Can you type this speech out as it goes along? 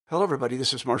Hello, everybody.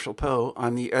 This is Marshall Poe.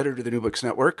 I'm the editor of the New Books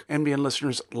Network. NBN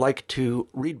listeners like to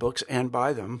read books and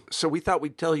buy them. So we thought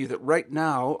we'd tell you that right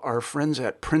now, our friends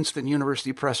at Princeton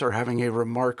University Press are having a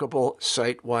remarkable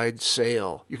site-wide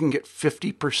sale. You can get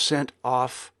 50%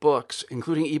 off books,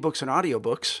 including ebooks and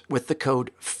audiobooks, with the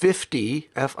code 50,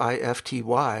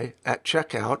 F-I-F-T-Y, at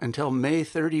checkout until May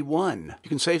 31. You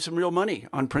can save some real money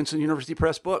on Princeton University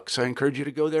Press books. I encourage you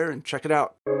to go there and check it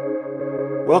out.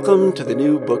 Welcome to the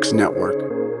New Books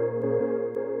Network.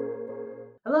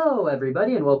 Hello,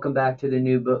 everybody, and welcome back to the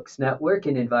New Books Network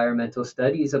in Environmental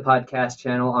Studies, a podcast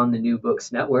channel on the New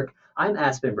Books Network. I'm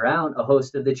Aspen Brown, a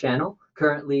host of the channel,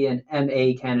 currently an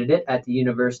MA candidate at the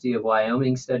University of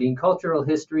Wyoming studying cultural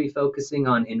history, focusing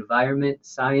on environment,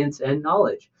 science, and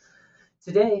knowledge.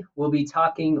 Today, we'll be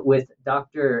talking with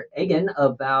Dr. Eggan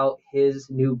about his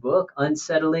new book,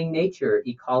 Unsettling Nature,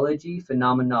 Ecology,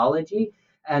 Phenomenology,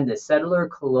 and the Settler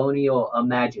Colonial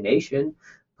Imagination,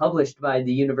 published by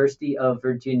the University of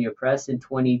Virginia Press in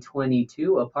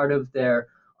 2022, a part of their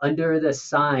Under the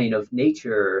Sign of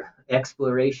Nature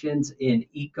Explorations in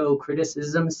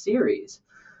Eco-Criticism series.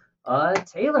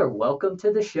 Taylor, welcome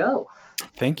to the show.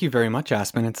 Thank you very much,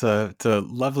 Aspen. It's a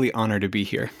lovely honor to be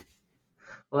here.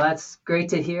 Well, that's great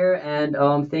to hear, and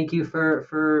thank you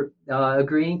for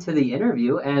agreeing to the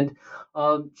interview. And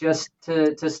just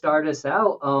to start us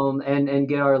out and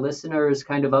get our listeners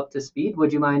kind of up to speed,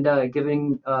 would you mind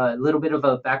giving a little bit of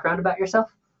a background about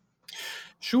yourself?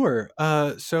 Sure.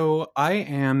 So I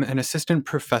am an assistant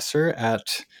professor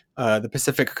at the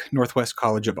Pacific Northwest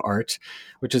College of Art,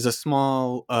 which is a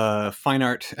small fine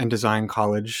art and design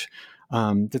college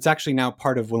that's actually now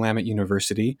part of Willamette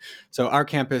University. So our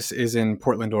campus is in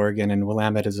Portland, Oregon, and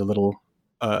Willamette is a little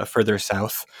further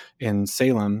south in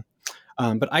Salem.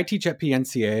 But I teach at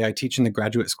PNCA. I teach in the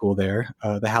graduate school there,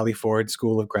 the Hallie Ford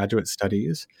School of Graduate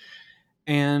Studies.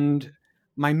 And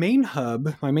my main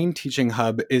teaching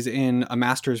hub is in a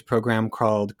master's program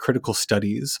called Critical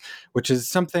Studies, which is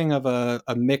something of a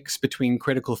mix between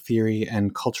critical theory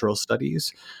and cultural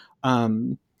studies.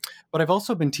 But I've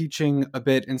also been teaching a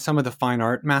bit in some of the fine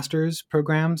art master's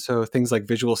programs, so things like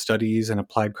visual studies and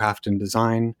applied craft and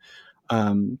design.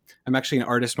 I'm actually an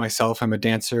artist myself. I'm a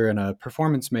dancer and a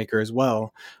performance maker as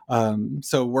well.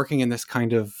 So working in this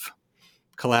kind of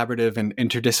collaborative and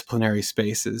interdisciplinary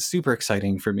space is super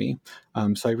exciting for me.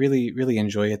 So I really, really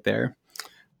enjoy it there.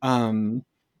 But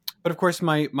of course,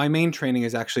 my main training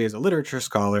is actually as a literature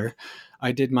scholar.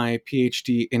 I did my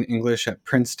PhD in English at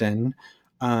Princeton.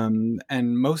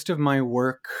 And most of my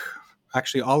work,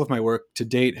 actually all of my work to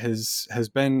date has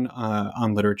been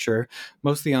on literature,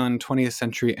 mostly on 20th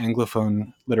century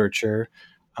Anglophone literature.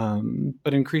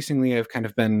 But increasingly, I've kind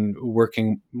of been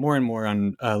working more and more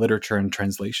on literature and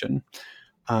translation.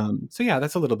 So yeah,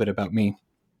 that's a little bit about me.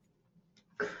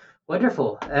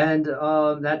 Wonderful. And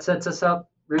that sets us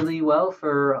up really well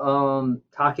for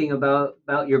talking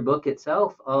about your book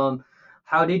itself.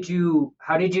 How did you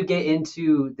get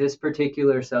into this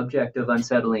particular subject of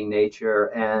unsettling nature?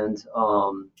 And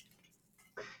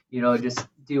just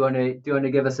do you want to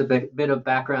give us a bit of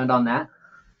background on that?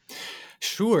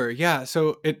 Sure. Yeah.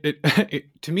 So it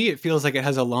to me, it feels like it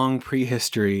has a long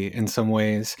prehistory in some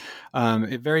ways.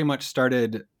 It very much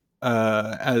started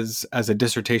as a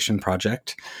dissertation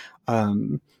project.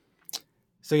 So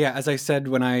yeah, as I said,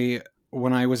 when I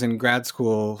was in grad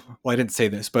school, well, I didn't say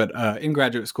this, but in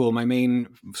graduate school, my main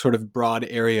sort of broad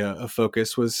area of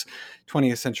focus was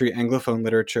 20th century Anglophone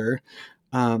literature.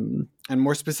 And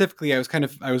more specifically, I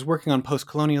was working on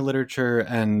post-colonial literature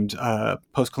and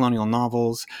post-colonial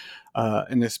novels,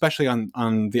 and especially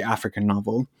on the African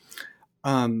novel.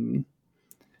 And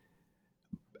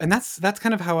that's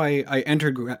kind of how I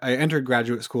entered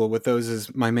graduate school with those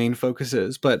as my main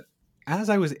focuses. But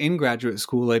as I was in graduate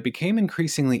school, I became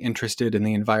increasingly interested in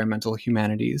the environmental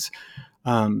humanities.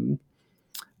 So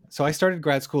I started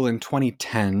grad school in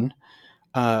 2010,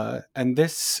 and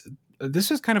this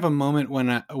was kind of a moment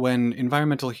when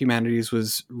environmental humanities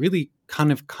was really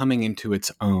kind of coming into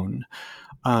its own.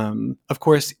 Of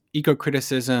course,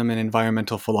 eco-criticism and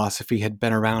environmental philosophy had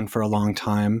been around for a long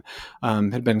time,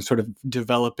 had been sort of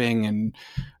developing and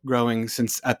growing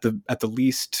since at the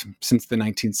least since the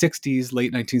 1960s,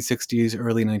 late 1960s,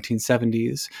 early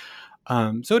 1970s.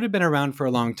 So it had been around for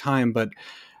a long time, but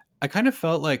I kind of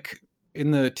felt like in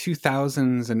the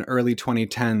 2000s and early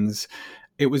 2010s,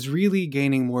 it was really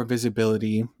gaining more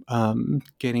visibility,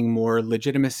 gaining more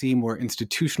legitimacy, more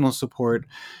institutional support.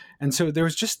 And so there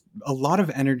was just a lot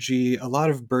of energy, a lot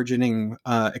of burgeoning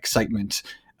excitement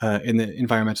in the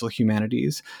environmental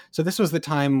humanities. So this was the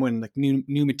time when like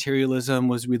new materialism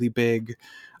was really big.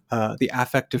 The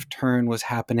affective turn was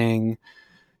happening.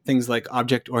 things like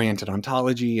object-oriented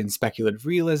ontology and speculative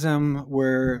realism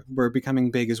were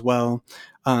becoming big as well.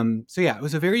 So yeah, it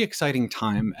was a very exciting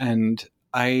time, and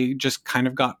I just kind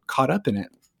of got caught up in it.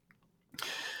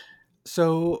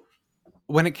 So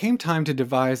when it came time to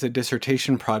devise a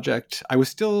dissertation project, I was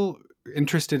still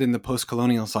interested in the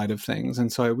post-colonial side of things,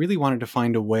 and so I really wanted to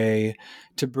find a way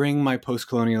to bring my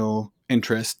post-colonial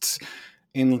interests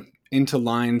into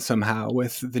line somehow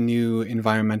with the new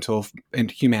environmental and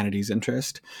humanities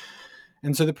interest.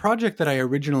 And so the project that I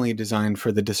originally designed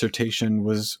for the dissertation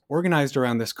was organized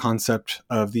around this concept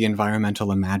of the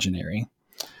environmental imaginary.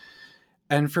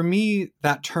 And for me,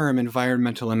 that term,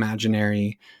 environmental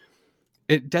imaginary,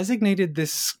 it designated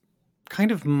this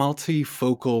kind of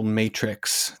multifocal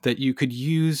matrix that you could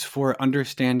use for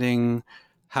understanding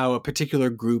how a particular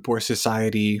group or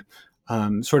society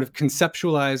sort of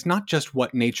conceptualized not just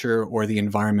what nature or the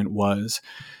environment was,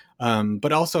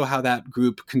 but also how that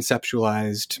group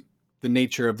conceptualized the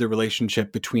nature of the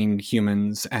relationship between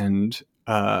humans and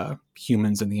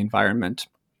the environment.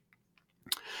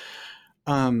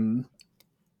 And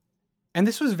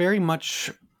this was very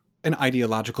much an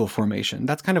ideological formation.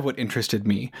 That's kind of what interested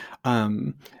me.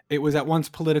 It was at once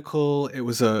political, it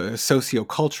was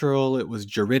sociocultural, it was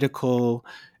juridical,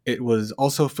 it was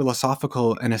also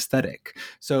philosophical and aesthetic.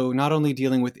 So not only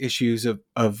dealing with issues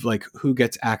of like who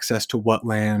gets access to what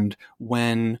land,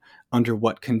 when, under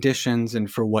what conditions, and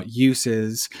for what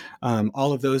uses,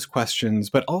 all of those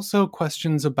questions, but also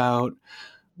questions about,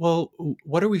 well,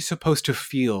 what are we supposed to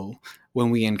feel when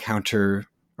we encounter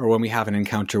or when we have an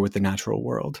encounter with the natural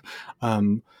world?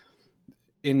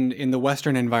 In the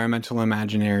Western environmental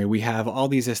imaginary, we have all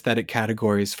these aesthetic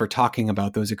categories for talking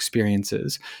about those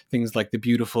experiences. Things like the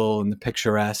beautiful and the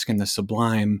picturesque and the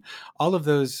sublime. All of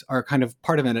those are kind of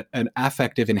part of an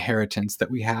affective inheritance that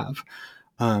we have.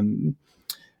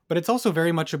 But it's also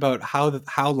very much about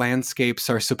how landscapes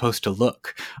are supposed to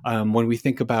look. When we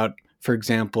think about, for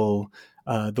example,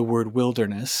 the word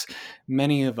wilderness,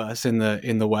 many of us in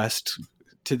the West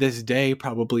to this day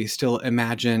probably still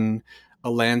imagine a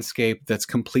landscape that's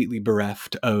completely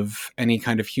bereft of any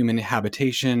kind of human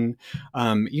habitation,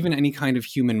 even any kind of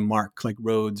human mark like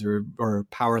roads or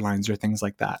power lines or things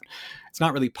like that. It's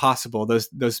not really possible.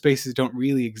 Those spaces don't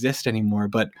really exist anymore,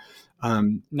 but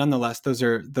nonetheless, those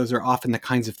are often the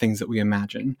kinds of things that we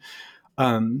imagine.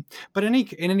 But in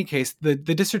any case, the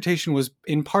dissertation was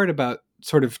in part about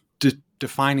sort of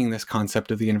defining this concept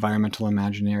of the environmental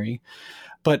imaginary.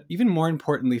 But even more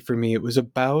importantly for me, it was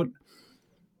about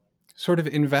sort of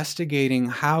investigating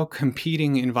how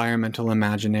competing environmental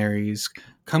imaginaries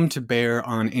come to bear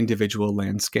on individual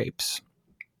landscapes.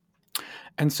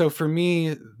 And so for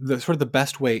me, the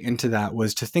best way into that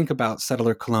was to think about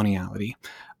settler coloniality.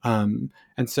 And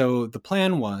so the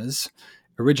plan was,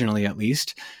 originally at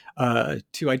least,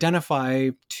 to identify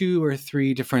 2 or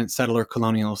 3 different settler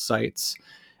colonial sites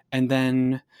and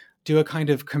then do a kind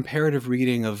of comparative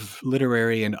reading of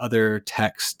literary and other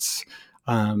texts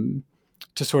to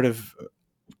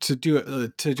do a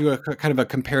kind of a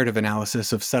comparative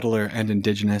analysis of settler and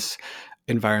indigenous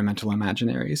environmental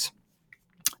imaginaries.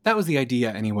 That was the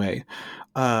idea anyway.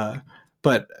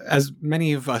 But as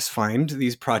many of us find,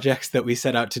 these projects that we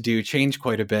set out to do change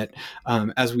quite a bit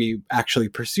as we actually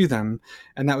pursue them.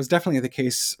 And that was definitely the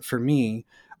case for me.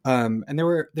 And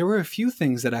there were a few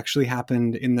things that actually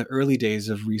happened in the early days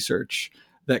of research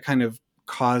that kind of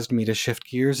caused me to shift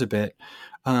gears a bit.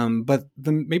 But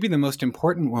maybe the most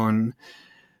important one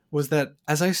was that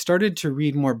as I started to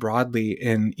read more broadly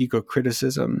in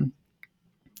eco-criticism,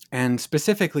 and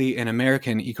specifically in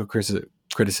American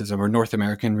eco-criticism or North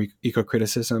American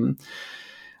eco-criticism,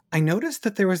 I noticed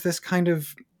that there was this kind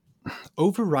of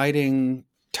overriding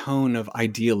tone of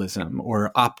idealism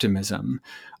or optimism,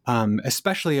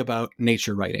 especially about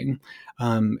nature writing,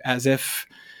 as if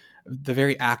the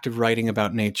very act of writing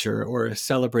about nature or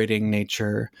celebrating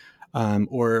nature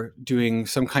or doing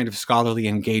some kind of scholarly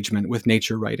engagement with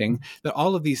nature writing, that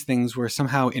all of these things were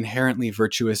somehow inherently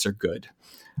virtuous or good.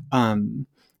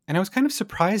 And I was kind of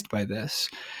surprised by this.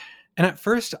 And at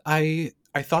first, I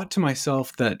thought to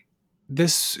myself that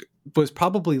this was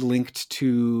probably linked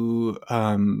to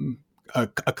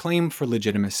a claim for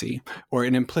legitimacy, or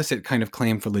an implicit kind of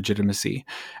claim for legitimacy.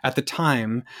 At the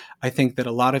time, I think that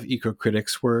a lot of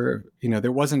eco-critics were,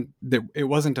 it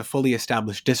wasn't a fully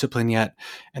established discipline yet,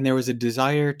 and there was a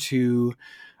desire to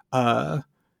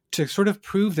sort of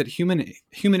prove that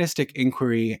humanistic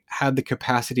inquiry had the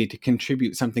capacity to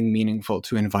contribute something meaningful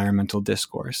to environmental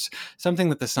discourse, something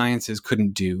that the sciences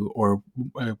couldn't do or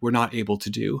were not able to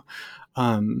do.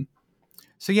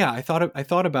 So yeah, I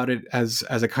thought about it as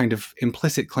a kind of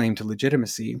implicit claim to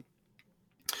legitimacy.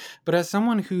 But as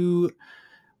someone who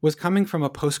was coming from a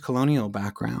post-colonial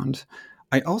background,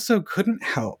 I also couldn't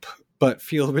help but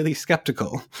feel really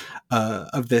skeptical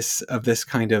of this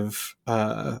kind of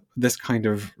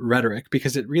rhetoric,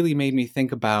 because it really made me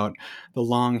think about the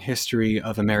long history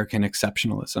of American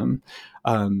exceptionalism.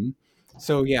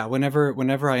 So yeah,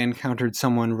 whenever I encountered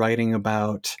someone writing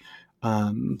about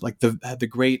like the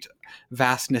great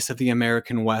vastness of the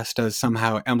American West as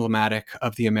somehow emblematic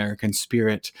of the American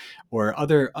spirit, or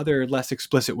other less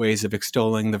explicit ways of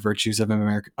extolling the virtues of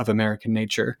American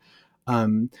nature.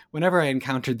 Whenever I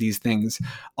encountered these things,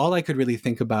 all I could really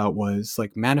think about was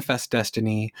like manifest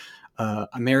destiny,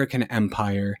 American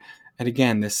empire, and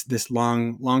again this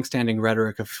long-standing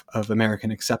rhetoric of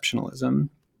American exceptionalism.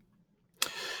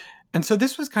 And so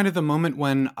this was kind of the moment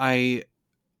when I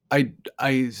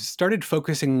started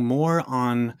focusing more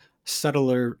on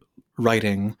subtler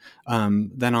writing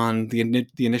than on the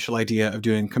initial idea of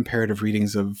doing comparative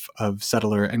readings of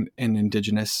settler and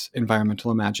indigenous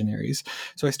environmental imaginaries.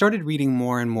 So I started reading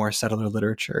more and more settler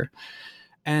literature.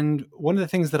 And one of the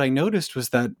things that I noticed was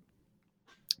that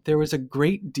there was a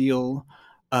great deal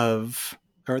of,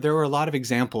 or there were a lot of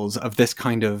examples of this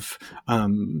kind of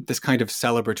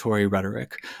celebratory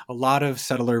rhetoric. A lot of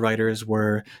settler writers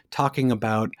were talking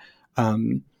about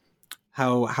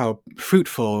how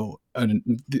fruitful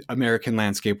the American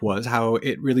landscape was, how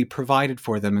it really provided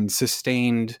for them and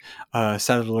sustained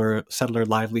settler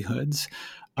livelihoods.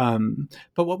 But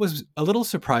what was a little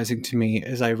surprising to me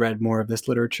as I read more of this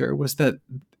literature was that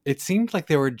it seemed like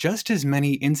there were just as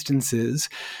many instances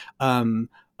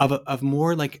of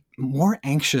more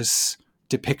anxious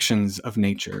depictions of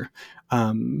nature.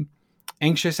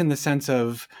 Anxious in the sense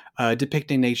of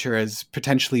depicting nature as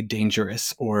potentially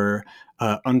dangerous or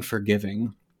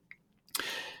unforgiving.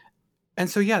 And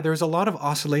so, yeah, there was a lot of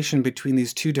oscillation between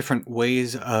these two different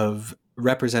ways of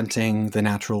representing the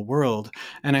natural world.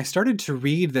 And I started to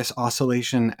read this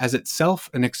oscillation as itself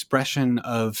an expression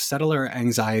of settler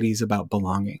anxieties about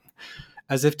belonging,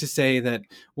 as if to say that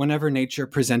whenever nature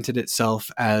presented itself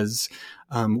as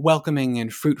welcoming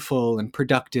and fruitful and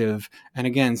productive, and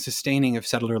again, sustaining of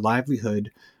settler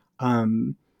livelihood,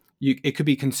 it could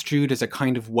be construed as a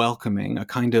kind of welcoming, a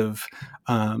kind of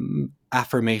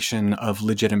affirmation of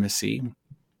legitimacy.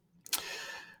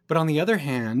 But on the other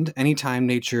hand, anytime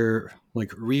nature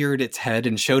like reared its head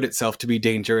and showed itself to be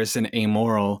dangerous and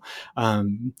amoral,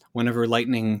 whenever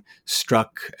lightning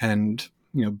struck and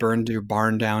burned your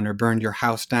barn down or burned your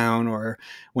house down, or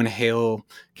when hail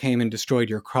came and destroyed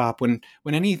your crop, when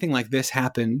anything like this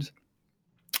happened,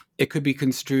 it could be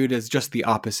construed as just the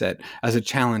opposite, as a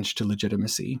challenge to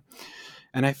legitimacy.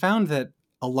 And I found that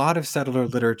a lot of settler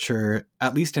literature,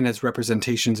 at least in its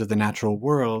representations of the natural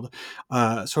world,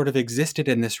 sort of existed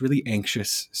in this really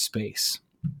anxious space.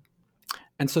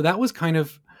 And so that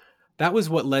was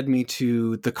what led me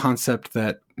to the concept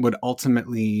that would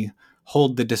ultimately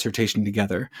hold the dissertation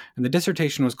together. And the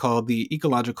dissertation was called The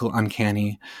Ecological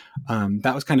Uncanny.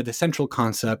 That was kind of the central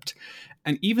concept.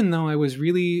 And even though I was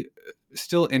really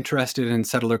still interested in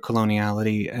settler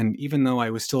coloniality, and even though I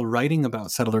was still writing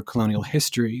about settler colonial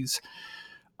histories,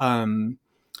 the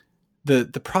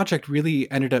project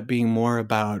really ended up being more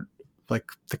about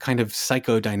like the kind of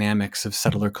psychodynamics of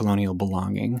settler colonial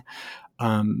belonging.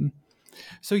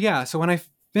 So when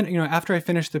after I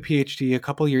finished the PhD, a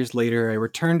couple years later, I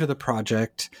returned to the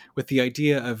project with the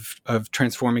idea of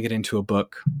transforming it into a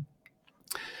book.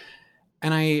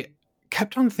 And I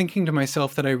kept on thinking to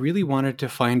myself that I really wanted to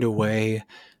find a way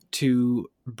to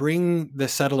bring the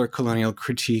settler colonial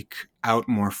critique out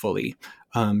more fully,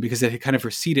 because it had kind of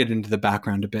receded into the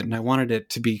background a bit, and I wanted it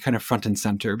to be kind of front and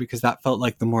center because that felt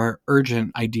like the more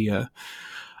urgent idea.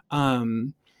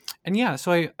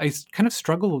 So I kind of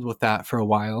struggled with that for a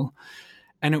while.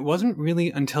 And it wasn't really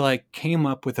until I came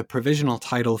up with a provisional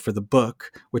title for the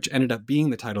book, which ended up being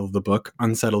the title of the book,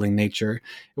 Unsettling Nature.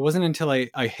 It wasn't until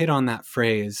I hit on that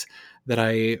phrase that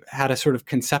I had a sort of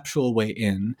conceptual way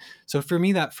in. So for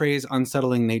me, that phrase,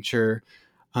 Unsettling Nature,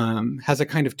 has a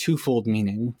kind of twofold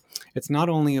meaning. It's not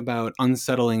only about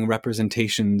unsettling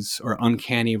representations or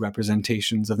uncanny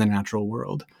representations of the natural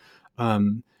world.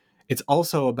 It's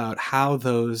also about how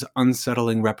those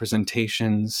unsettling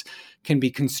representations can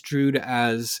be construed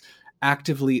as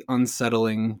actively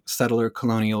unsettling settler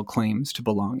colonial claims to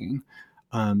belonging.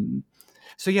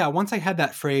 Once I had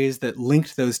that phrase that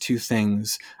linked those two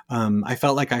things, I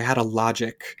felt like I had a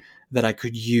logic that I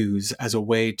could use as a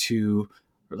way to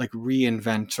like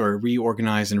reinvent or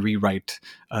reorganize and rewrite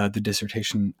the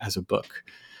dissertation as a book.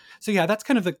 So yeah, that's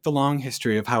kind of the long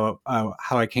history of how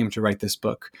I came to write this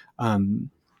book.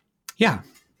 Yeah.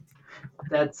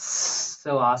 That's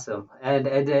so awesome.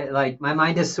 And like my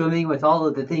mind is swimming with all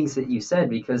of the things that you said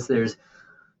because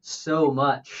so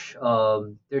much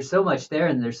there's so much there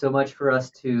and there's so much for us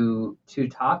to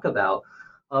talk about.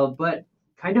 But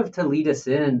kind of to lead us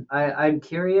in, I'm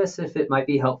curious if it might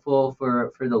be helpful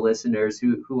for the listeners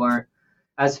who aren't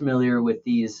as familiar with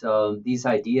these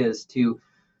ideas to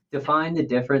define the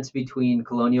difference between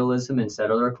colonialism and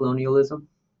settler colonialism.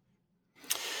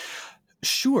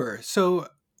 Sure. So,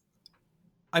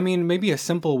 I mean, maybe a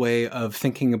simple way of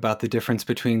thinking about the difference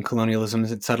between colonialism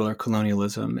and settler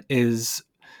colonialism is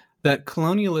that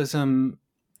colonialism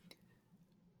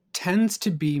tends to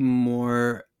be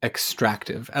more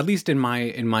extractive, at least in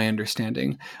my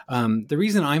understanding. The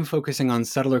reason I'm focusing on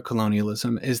settler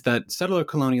colonialism is that settler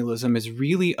colonialism is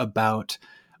really about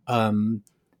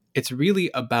it's really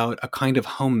about a kind of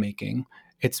homemaking.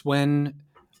 It's when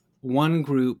one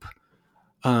group,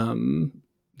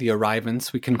 the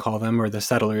arrivants, we can call them, or the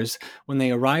settlers, when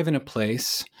they arrive in a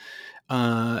place,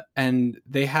 and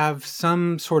they have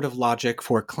some sort of logic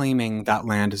for claiming that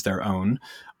land as their own.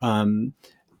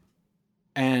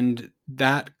 And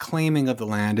that claiming of the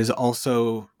land is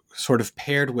also sort of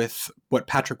paired with what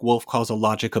Patrick Wolf calls a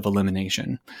logic of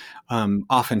elimination,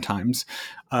 oftentimes.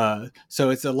 So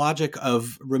it's a logic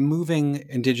of removing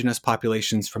indigenous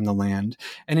populations from the land.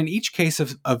 And in each case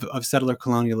of settler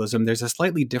colonialism, there's a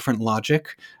slightly different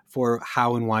logic for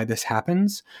how and why this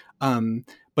happens.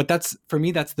 But that's, for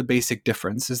me, that's the basic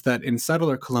difference, is that in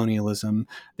settler colonialism,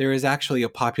 there is actually a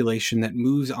population that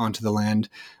moves onto the land,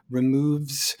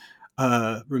 removes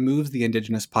the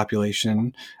indigenous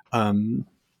population, and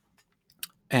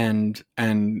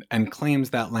claims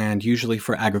that land usually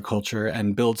for agriculture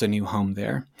and builds a new home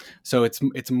there. So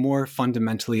it's more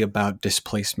fundamentally about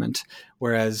displacement,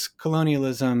 whereas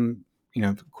colonialism,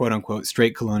 quote unquote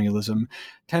straight colonialism,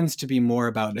 tends to be more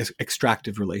about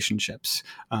extractive relationships.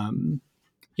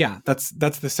 That's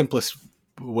the simplest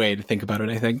way to think about it,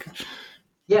 I think.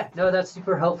 Yeah, no, that's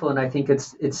super helpful, and I think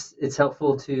it's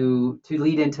helpful to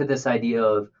lead into this idea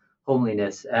of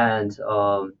homeliness and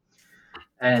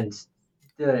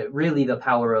the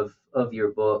power of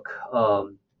your book.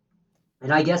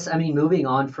 And I guess, I mean, moving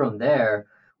on from there,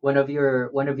 one of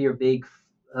your big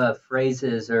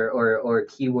phrases or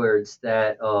keywords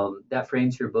that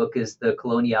frames your book is the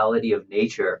coloniality of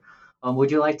nature.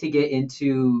 Would you like to get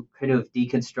into kind of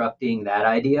deconstructing that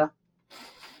idea?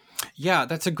 Yeah,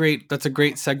 that's a great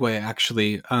segue,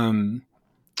 actually. And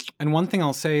one thing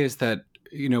I'll say is that,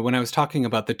 when I was talking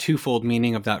about the twofold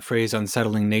meaning of that phrase,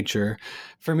 unsettling nature,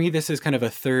 for me, this is kind of a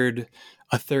third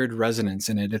resonance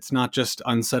in it. It's not just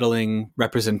unsettling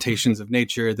representations of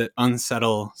nature that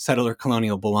unsettle settler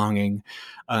colonial belonging,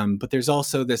 but there's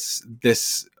also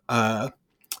this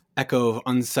echo of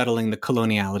unsettling the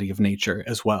coloniality of nature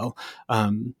as well.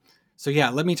 So yeah,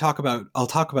 I'll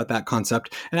talk about that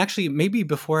concept. And actually, maybe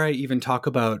before I even talk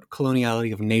about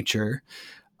coloniality of nature,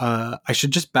 I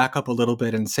should just back up a little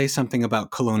bit and say something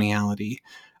about coloniality,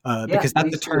 Yeah, because that's a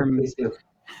please do. term. Please do.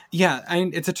 Yeah,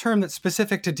 and it's a term that's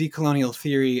specific to decolonial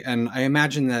theory, and I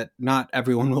imagine that not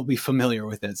everyone will be familiar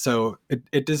with it. So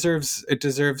it deserves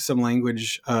some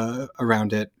language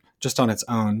around it just on its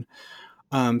own.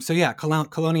 So yeah,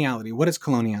 coloniality. What is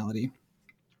coloniality?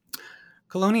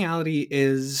 Coloniality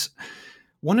is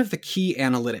one of the key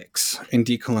analytics in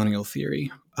decolonial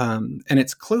theory. And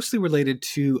it's closely related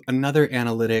to another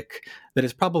analytic that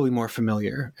is probably more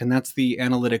familiar, and that's the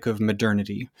analytic of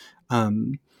modernity.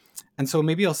 And so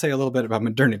maybe I'll say a little bit about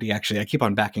modernity, actually. I keep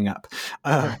on backing up.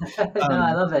 No,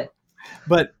 I love it.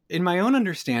 But in my own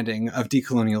understanding of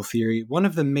decolonial theory, one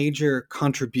of the major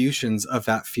contributions of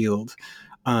that field,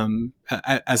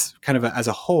 as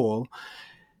a whole,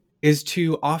 is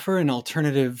to offer an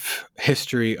alternative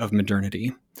history of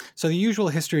modernity. So the usual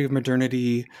history of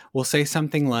modernity will say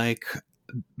something like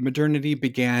modernity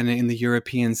began in the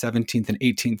European 17th and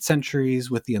 18th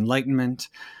centuries with the Enlightenment,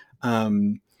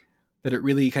 that it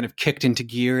really kind of kicked into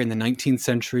gear in the 19th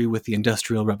century with the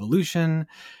Industrial Revolution,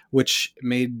 which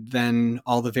made then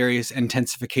all the various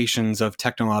intensifications of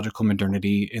technological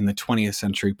modernity in the 20th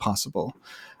century possible.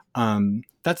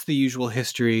 That's the usual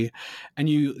history. And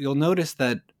you'll notice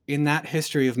that in that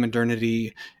history of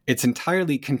modernity, it's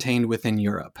entirely contained within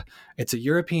Europe. It's a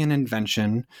European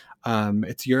invention.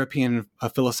 It's a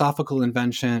philosophical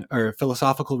invention, or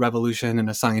philosophical revolution, and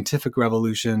a scientific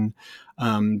revolution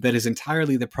that is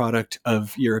entirely the product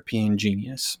of European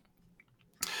genius.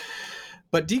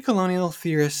 But decolonial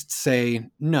theorists say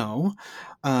no.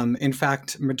 In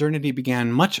fact, modernity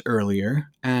began much earlier,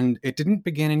 and it didn't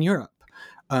begin in Europe.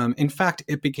 In fact,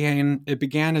 it began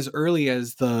as early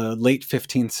as the late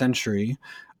 15th century,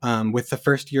 with the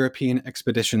first European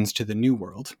expeditions to the New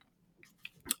World.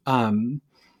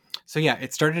 So yeah,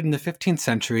 it started in the 15th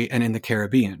century and in the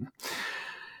Caribbean.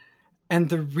 And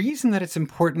the reason that it's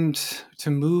important to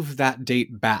move that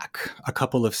date back a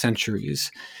couple of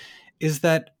centuries is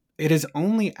that it is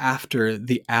only after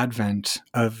the advent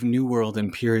of New World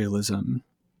imperialism,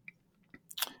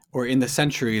 or in the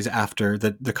centuries after,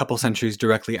 the couple centuries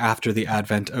directly after the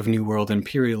advent of New World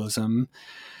imperialism,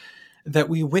 that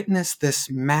we witness this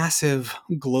massive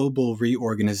global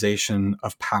reorganization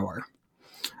of power.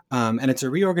 And it's a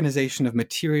reorganization of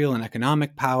material and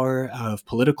economic power, of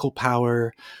political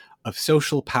power, of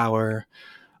social power,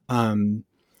 and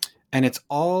it's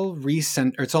all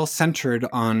centered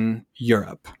on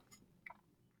Europe.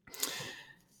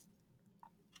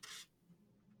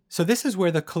 So this is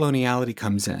where the coloniality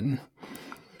comes in.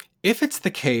 If it's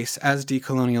the case, as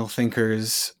decolonial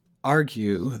thinkers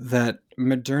argue, that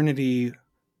modernity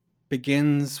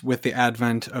begins with the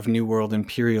advent of New World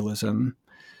imperialism,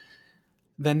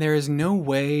 then there is no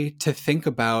way to think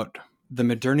about the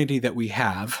modernity that we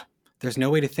have. There's no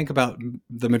way to think about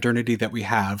the modernity that we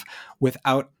have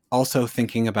without also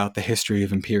thinking about the history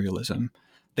of imperialism.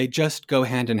 They just go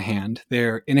hand in hand.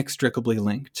 They're inextricably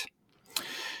linked.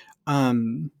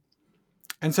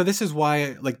 And so this is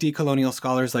why, like, decolonial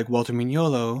scholars like Walter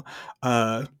Mignolo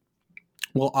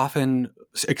will often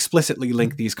explicitly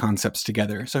link these concepts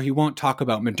together. So he won't talk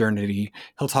about modernity.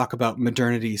 He'll talk about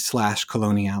modernity /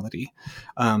 coloniality.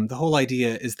 The whole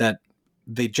idea is that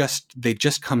they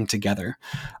just come together.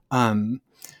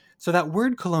 So that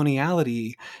word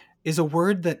coloniality is a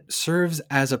word that serves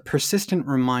as a persistent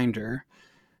reminder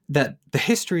that the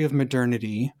history of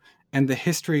modernity and the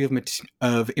history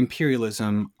of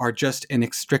imperialism are just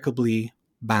inextricably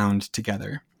bound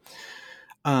together.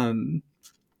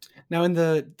 Now, in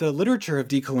the literature of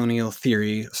decolonial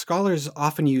theory, scholars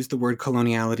often use the word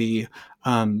coloniality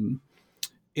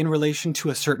in relation to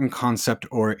a certain concept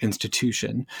or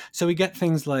institution. So we get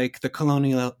things like the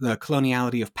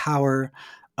coloniality of power,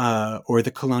 or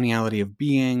the coloniality of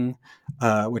being,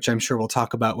 which I'm sure we'll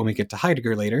talk about when we get to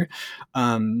Heidegger later.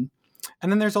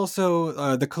 And then there's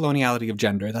also the coloniality of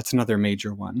gender. That's another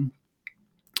major one.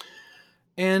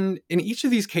 And in each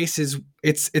of these cases,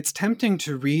 it's tempting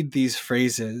to read these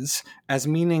phrases as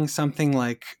meaning something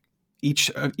like each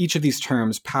of these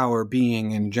terms, power,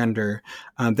 being, and gender,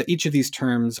 that each of these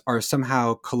terms are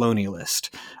somehow colonialist.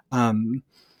 And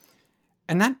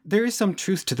that there is some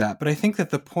truth to that, but I think that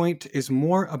the point is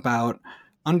more about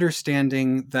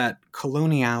understanding that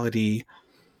coloniality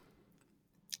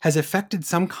has affected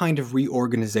some kind of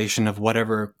reorganization of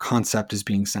whatever concept is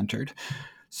being centered.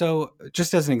 So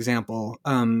just as an example,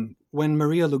 when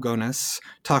Maria Lugones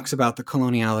talks about the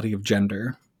coloniality of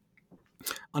gender,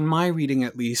 on my reading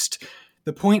at least,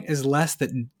 the point is less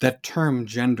that that term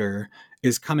gender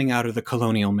is coming out of the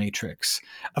colonial matrix.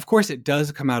 Of course, it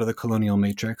does come out of the colonial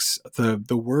matrix.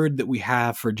 The word that we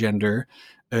have for gender,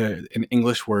 an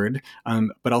English word,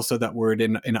 but also that word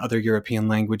in other European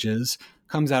languages,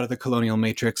 comes out of the colonial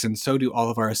matrix, and so do all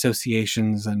of our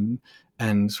associations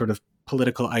and sort of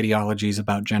political ideologies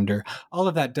about gender. All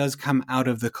of that does come out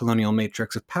of the colonial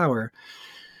matrix of power.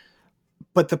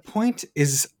 But the point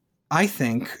is, I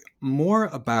think, more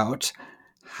about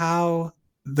how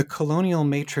the colonial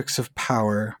matrix of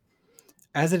power,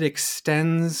 as it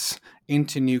extends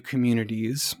into new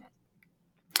communities,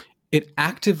 it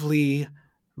actively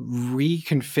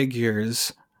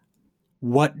reconfigures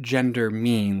what gender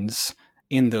means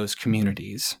in those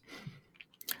communities.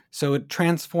 So it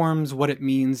transforms what it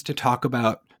means to talk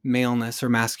about maleness or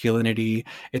masculinity.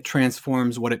 It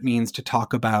transforms what it means to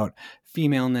talk about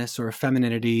femaleness or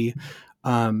femininity.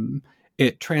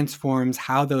 It transforms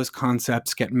how those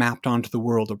concepts get mapped onto the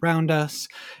world around us.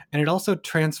 And it also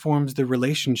transforms the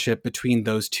relationship between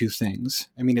those two things.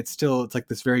 I mean, it's like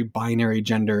this very binary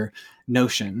gender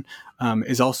notion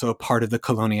is also a part of the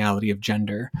coloniality of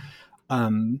gender.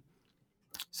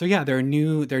 So yeah, there are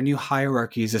new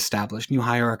hierarchies established, new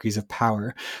hierarchies of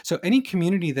power. So any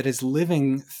community that is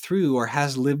living through or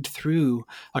has lived through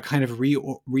a kind of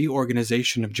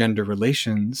reorganization of gender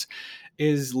relations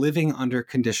is living under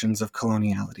conditions of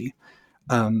coloniality.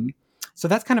 So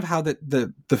that's kind of how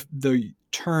the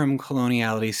term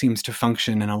coloniality seems to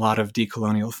function in a lot of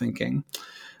decolonial thinking.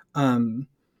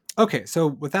 Okay, so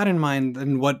with that in mind,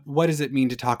 then what does it mean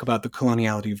to talk about the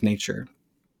coloniality of nature?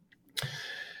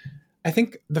 I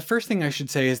think the first thing I should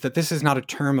say is that this is not a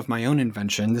term of my own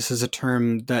invention. This is a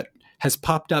term that has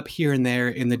popped up here and there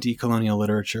in the decolonial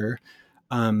literature.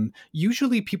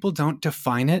 Usually people don't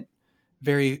define it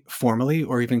very formally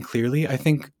or even clearly. I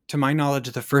think, to my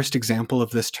knowledge, the first example of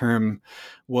this term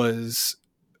was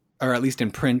or at least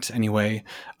in print anyway,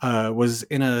 was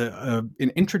in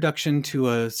an introduction to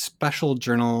a special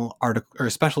journal article or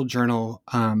a special journal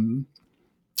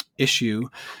issue.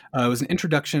 It was an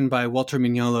introduction by Walter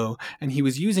Mignolo, and he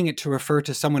was using it to refer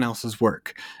to someone else's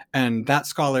work. And that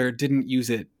scholar didn't use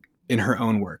it in her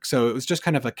own work. So it was just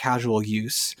kind of a casual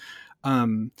use.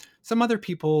 Some other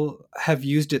people have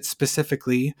used it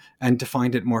specifically and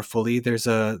defined it more fully. There's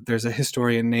a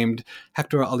historian named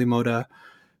Hector Alimoda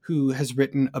who has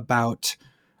written about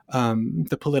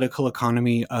the political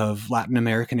economy of Latin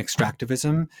American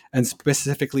extractivism and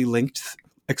specifically linked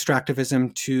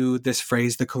extractivism to this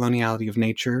phrase, the coloniality of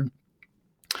nature.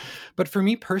 But for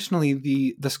me personally,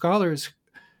 the scholars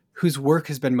whose work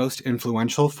has been most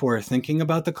influential for thinking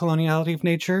about the coloniality of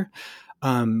nature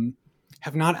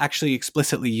have not actually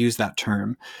explicitly used that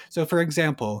term. So, for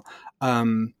example,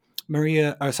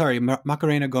 Macarena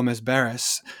Gomez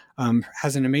Barris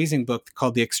has an amazing book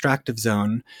called The Extractive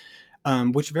Zone,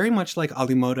 which very much like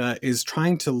Alimoda is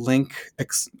trying to link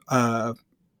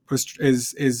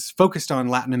is focused on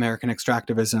Latin American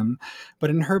extractivism, but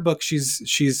in her book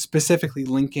she's specifically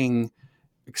linking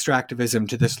extractivism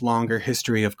to this longer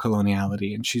history of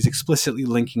coloniality, and she's explicitly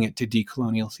linking it to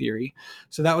decolonial theory.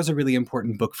 So that was a really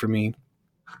important book for me.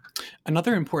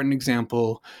 Another important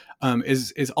example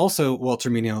is also Walter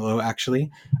Mignolo,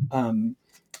 actually.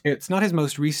 It's not his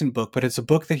most recent book, but it's a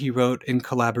book that he wrote in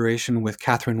collaboration with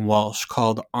Catherine Walsh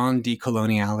called On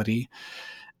Decoloniality.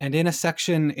 And in a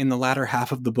section in the latter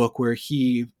half of the book where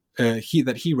he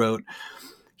wrote,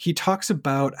 he talks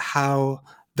about how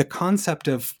the concept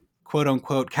of quote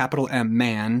unquote capital M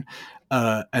man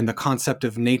and the concept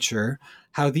of nature,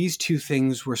 how these two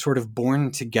things were sort of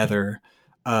born together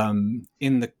in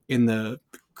the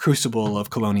crucible of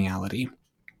coloniality.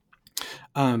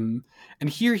 And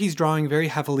here he's drawing very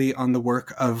heavily on the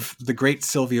work of the great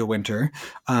Sylvia Wynter.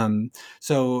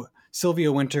 So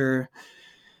Sylvia Wynter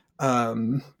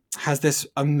has this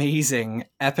amazing,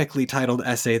 epically titled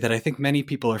essay that I think many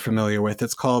people are familiar with.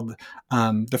 It's called,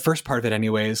 the first part of it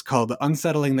anyway, is called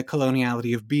Unsettling the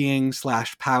Coloniality of Being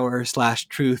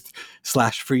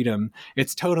 /Power/Truth/Freedom.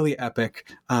 It's totally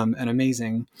epic and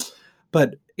amazing.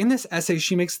 But in this essay,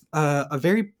 she makes a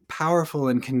very powerful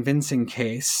and convincing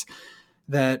case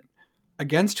that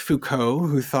against Foucault,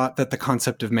 who thought that the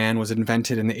concept of man was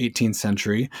invented in the 18th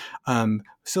century,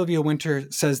 Sylvia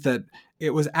Wynter says that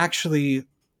it was actually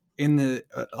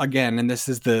again, and this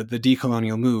is the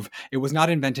decolonial move, it was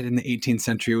not invented in the 18th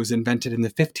century, it was invented in the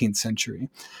 15th century.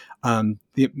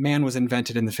 The man was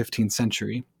invented in the 15th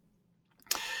century.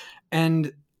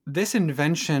 And this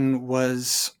invention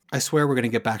was, I swear we're going to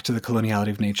get back to the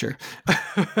coloniality of nature.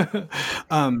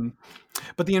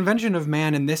 But the invention of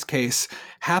man in this case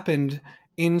happened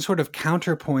in sort of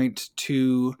counterpoint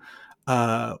to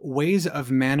ways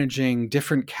of managing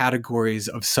different categories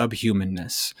of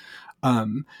subhumanness.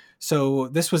 So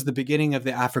this was the beginning of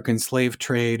the African slave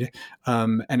trade,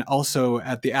 and also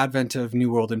at the advent of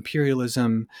New World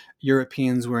imperialism,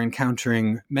 Europeans were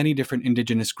encountering many different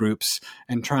indigenous groups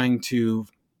and trying to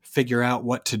figure out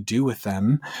what to do with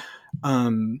them.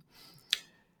 And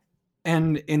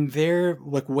in their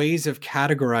ways of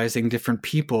categorizing different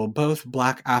people, both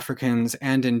Black Africans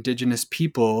and indigenous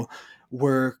people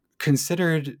were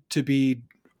considered to be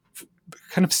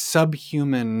kind of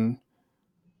subhuman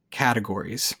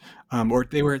categories, or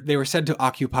they were said to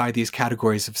occupy these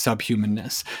categories of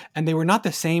subhumanness. And they were not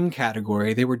the same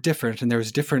category, they were different, and there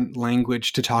was different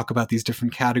language to talk about these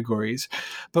different categories.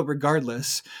 But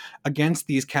regardless, against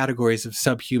these categories of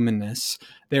subhumanness,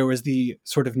 there was the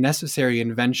sort of necessary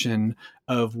invention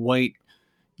of white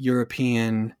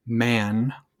European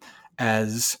man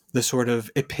as the sort of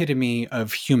epitome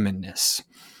of humanness.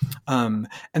 And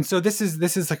so this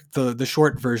is like the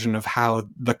short version of how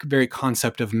the very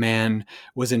concept of man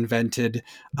was invented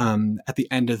at the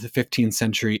end of the 15th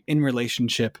century in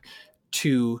relationship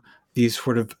to these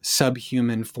sort of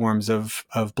subhuman forms of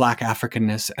Black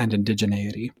Africanness and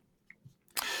indigeneity.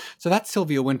 So that's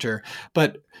Sylvia Wynter.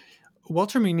 But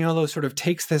Walter Mignolo sort of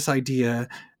takes this idea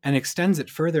and extends it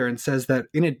further and says that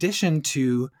in addition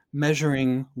to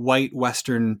measuring white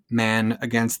Western man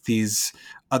against these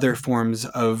other forms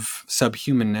of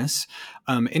subhumanness,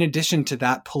 in addition to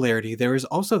that polarity, there is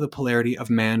also the polarity of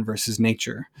man versus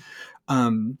nature.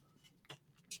 And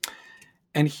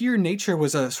here nature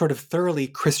was a sort of thoroughly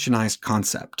Christianized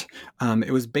concept.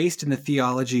 It was based in the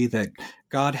theology that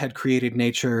God had created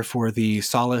nature for the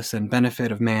solace and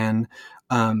benefit of man,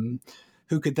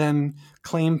 who could then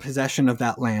claim possession of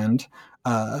that land.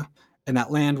 And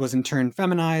that land was in turn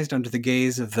feminized under the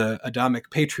gaze of the Adamic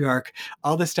patriarch.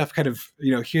 All this stuff kind of,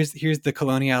 here's the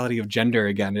coloniality of gender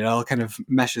again. It all kind of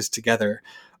meshes together.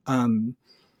 Um,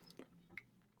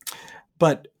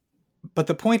 but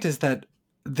the point is that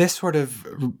this sort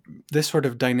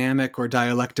of dynamic or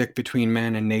dialectic between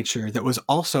man and nature that was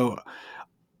also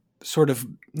sort of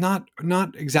not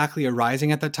exactly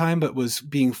arising at that time, but was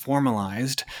being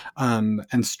formalized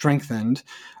and strengthened.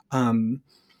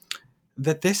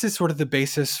 That this is sort of the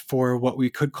basis for what we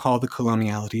could call the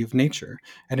coloniality of nature.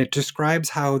 And it describes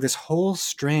how this whole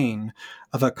strain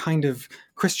of a kind of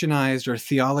Christianized or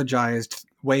theologized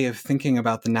way of thinking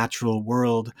about the natural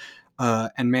world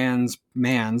and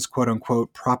man's quote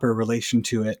unquote proper relation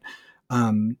to it,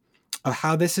 of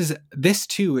how this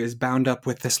too is bound up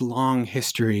with this long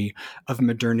history of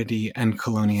modernity and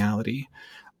coloniality.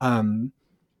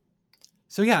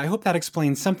 So yeah, I hope that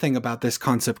explains something about this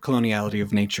concept, coloniality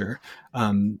of nature.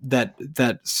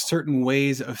 That certain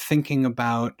ways of thinking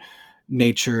about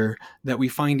nature that we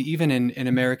find even in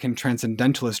American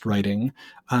transcendentalist writing,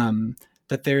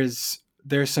 that there's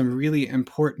some really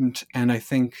important and I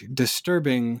think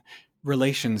disturbing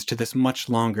relations to this much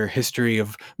longer history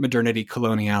of modernity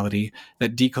coloniality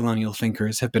that decolonial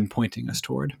thinkers have been pointing us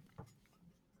toward.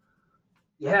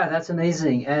 Yeah, that's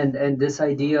amazing. And this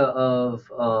idea of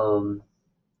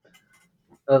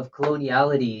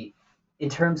coloniality in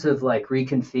terms of like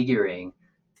reconfiguring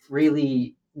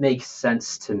really makes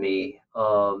sense to me.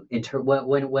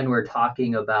 When we're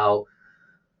talking about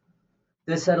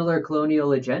the settler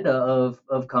colonial agenda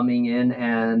of coming in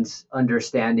and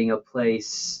understanding a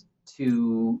place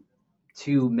to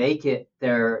make it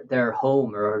their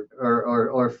home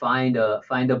or find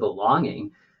a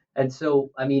belonging. And so,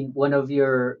 I mean, one of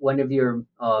your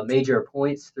major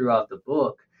points throughout the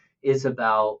book is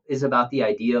about the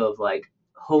idea of like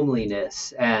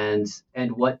homeliness and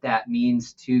what that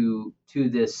means to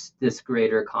this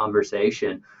greater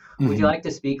conversation. Would you Mm-hmm. like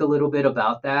to speak a little bit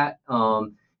about that,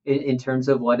 in terms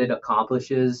of what it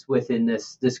accomplishes within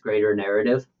this greater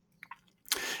narrative?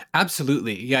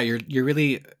 Absolutely. Yeah, you're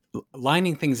really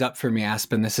lining things up for me,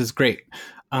 Aspen. This is great.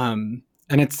 And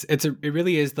it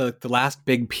really is the last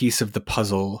big piece of the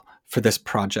puzzle for this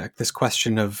project. This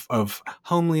question of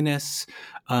homeliness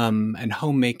and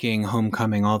homemaking,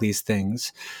 homecoming, all these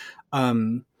things.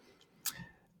 And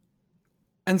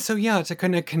so yeah, to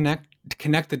kind of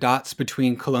connect the dots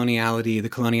between the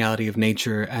coloniality of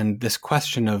nature, and this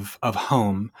question of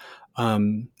home.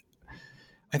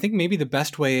 I think maybe the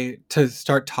best way to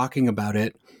start talking about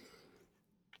it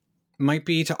might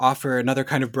be to offer another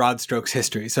kind of broad strokes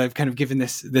history. So I've kind of given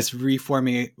this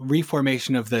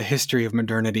reformation of the history of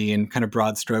modernity in kind of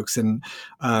broad strokes, and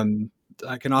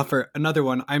I can offer another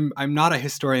one. I'm not a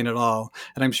historian at all,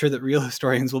 and I'm sure that real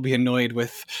historians will be annoyed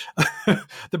with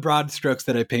the broad strokes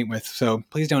that I paint with. So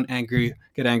please don't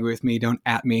get angry with me. Don't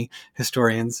at me,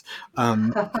 historians.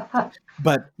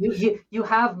 But You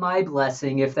have my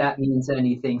blessing, if that means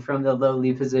anything, from the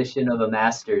lowly position of a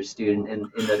master's student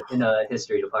in a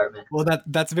history department. well,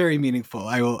 that's very meaningful.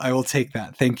 I will take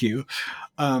that. Thank you.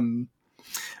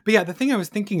 But yeah, the thing I was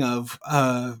thinking of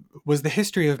was the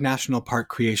history of national park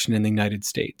creation in the United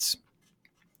States.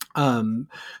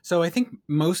 So I think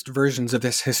most versions of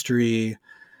this history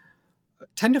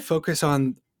tend to focus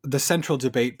on the central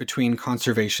debate between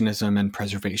conservationism and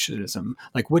preservationism,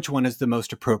 like which one is the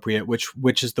most appropriate,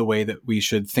 which is the way that we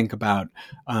should think about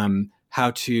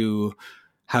how to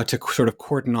sort of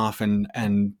cordon off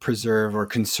and preserve or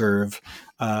conserve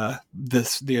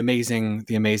the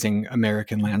amazing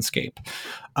American landscape.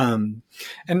 And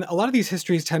a lot of these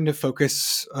histories tend to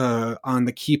focus on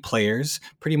the key players,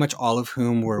 pretty much all of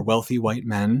whom were wealthy white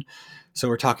men. So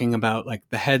we're talking about like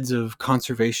the heads of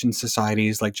conservation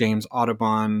societies like James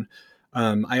Audubon.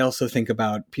 I also think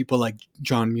about people like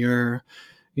John Muir,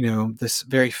 this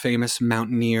very famous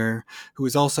mountaineer who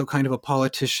is also kind of a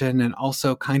politician and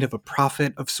also kind of a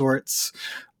prophet of sorts.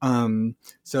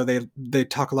 So they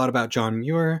talk a lot about John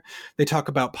Muir. They talk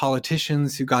about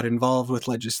politicians who got involved with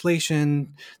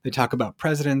legislation. They talk about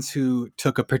presidents who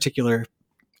took a particular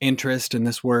interest in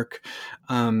this work,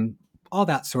 all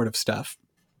that sort of stuff.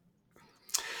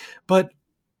 But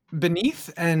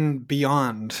beneath and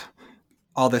beyond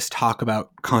all this talk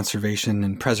about conservation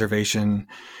and preservation,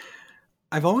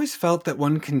 I've always felt that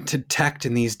one can detect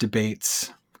in these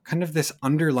debates kind of this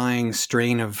underlying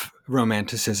strain of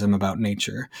romanticism about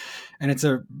nature. And it's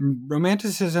a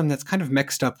romanticism that's kind of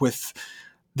mixed up with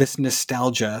this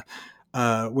nostalgia,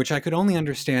 which I could only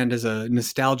understand as a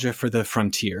nostalgia for the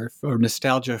frontier, or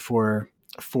nostalgia for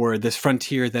this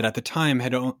frontier that at the time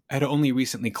had only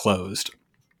recently closed.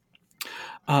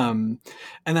 And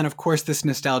then, of course, this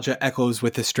nostalgia echoes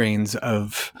with the strains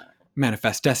of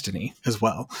manifest destiny as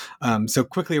well. So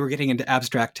quickly we're getting into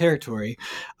abstract territory.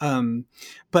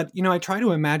 But, I try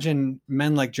to imagine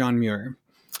men like John Muir,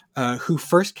 who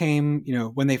first came,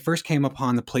 when they first came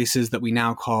upon the places that we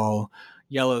now call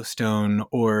Yellowstone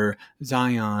or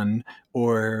Zion,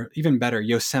 or even better,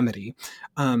 Yosemite.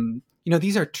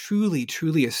 These are truly,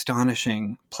 truly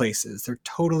astonishing places. They're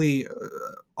totally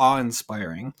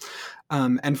awe-inspiring.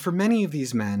 And for many of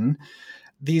these men,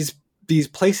 these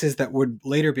places that would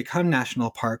later become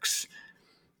national parks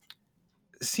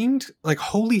seemed like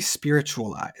wholly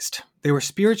spiritualized. They were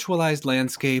spiritualized,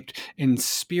 landscaped, and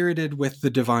spirited with the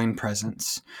divine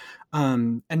presence.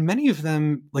 And many of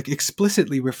them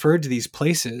explicitly referred to these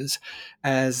places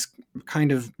as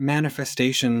kind of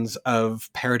manifestations of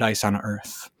paradise on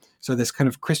earth. So this kind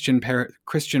of Christian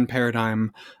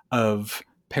paradigm of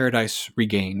paradise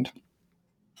regained.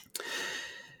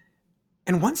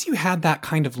 And once you had that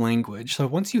kind of language, so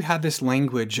once you had this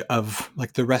language of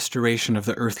the restoration of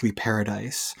the earthly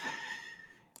paradise,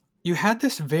 you had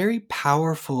this very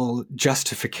powerful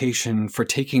justification for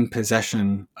taking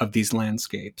possession of these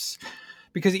landscapes.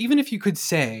 Because even if you could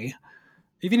say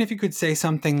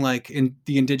something like in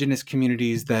the indigenous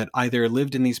communities that either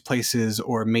lived in these places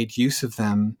or made use of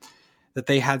them, that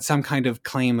they had some kind of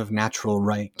claim of natural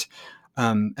right.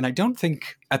 And I don't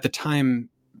think at the time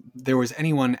there was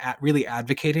anyone really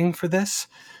advocating for this.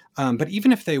 But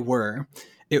even if they were,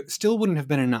 it still wouldn't have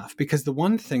been enough, because the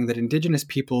one thing that indigenous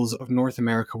peoples of North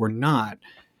America were not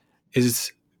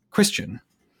is Christian.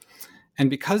 And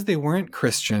because they weren't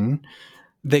Christian,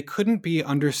 they couldn't be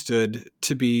understood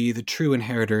to be the true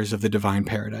inheritors of the divine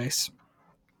paradise.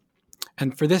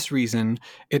 And for this reason,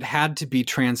 it had to be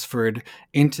transferred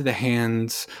into the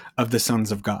hands of the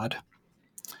sons of God.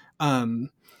 And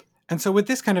so with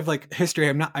this kind of history,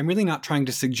 I'm really not trying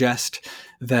to suggest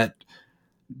that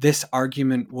this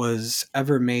argument was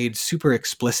ever made super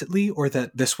explicitly, or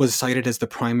that this was cited as the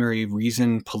primary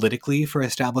reason politically for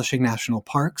establishing national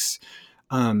parks.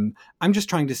 I'm just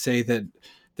trying to say that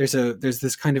there's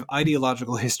this kind of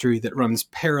ideological history that runs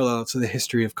parallel to the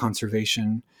history of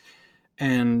conservation.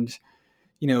 And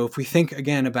if we think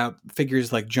again about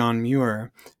figures like John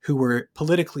Muir, who were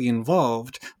politically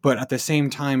involved, but at the same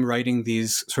time writing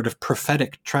these sort of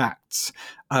prophetic tracts,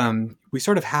 we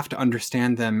sort of have to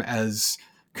understand them as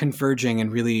converging in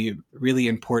really, really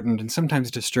important and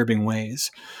sometimes disturbing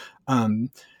ways.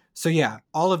 So yeah,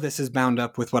 all of this is bound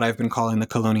up with what I've been calling the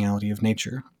coloniality of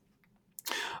nature.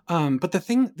 But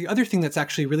the other thing that's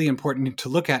actually really important to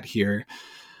look at here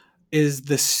is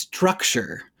the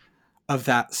structure of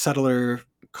that subtler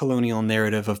colonial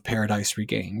narrative of paradise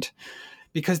regained,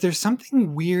 because there's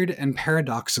something weird and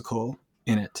paradoxical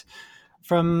in it.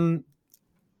 From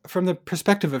the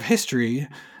perspective of history,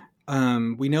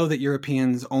 we know that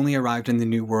Europeans only arrived in the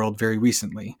New World very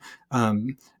recently.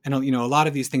 And a lot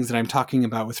of these things that I'm talking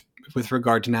about with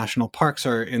regard to national parks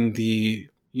are in the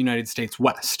United States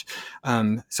West.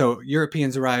 So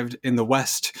Europeans arrived in the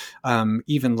West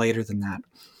even later than that.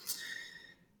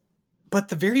 But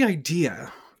the very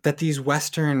idea that these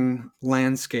Western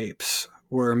landscapes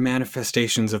were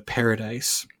manifestations of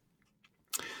paradise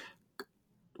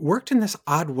worked in this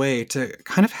odd way to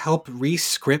kind of help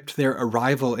re-script their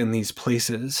arrival in these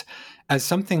places as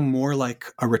something more like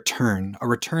a return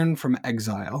from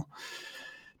exile.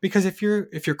 Because if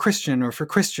you're Christian, or for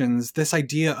Christians, this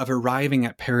idea of arriving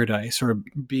at paradise or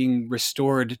being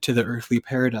restored to the earthly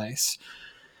paradise,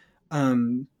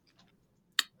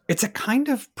 it's a kind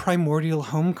of primordial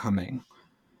homecoming.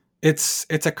 It's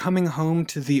a coming home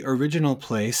to the original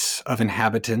place of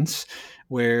inhabitants,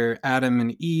 where Adam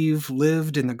and Eve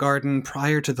lived in the garden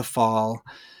prior to the fall.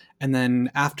 And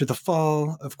then after the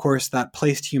fall, of course, that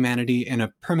placed humanity in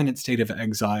a permanent state of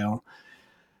exile.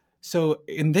 So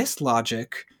in this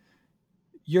logic,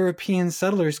 European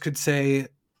settlers could say,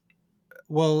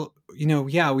 well,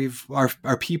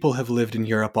 our people have lived in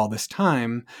Europe all this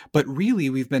time, but really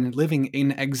we've been living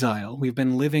in exile. We've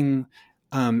been living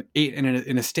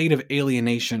in a state of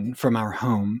alienation from our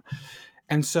home.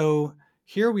 And so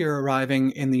here we are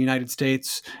arriving in the United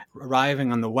States,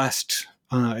 arriving on the West,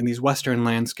 in these Western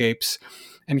landscapes.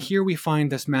 And here we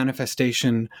find this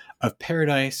manifestation of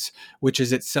paradise, which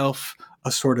is itself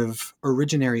a sort of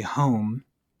originary home.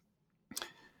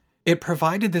 It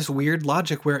provided this weird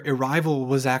logic where arrival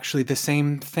was actually the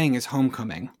same thing as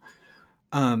homecoming.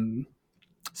 So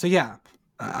yeah,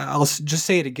 I'll just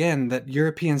say it again, that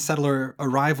European settler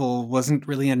arrival wasn't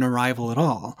really an arrival at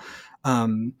all.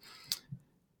 And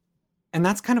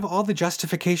that's kind of all the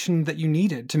justification that you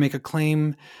needed to make a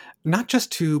claim, not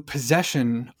just to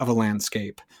possession of a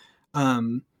landscape,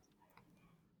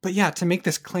 But yeah, to make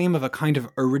this claim of a kind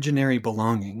of originary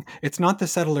belonging, it's not the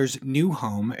settler's new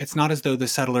home. It's not as though the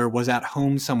settler was at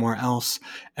home somewhere else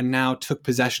and now took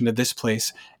possession of this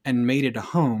place and made it a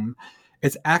home.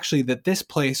 It's actually that this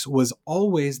place was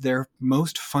always their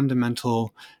most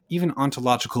fundamental, even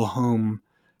ontological home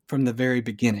from the very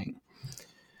beginning.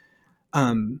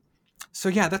 So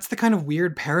yeah, that's the kind of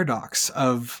weird paradox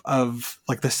of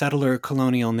like the settler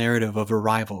colonial narrative of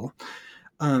arrival.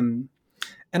 And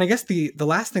I guess the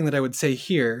last thing that I would say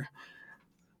here,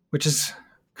 which is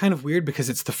kind of weird because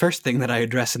it's the first thing that I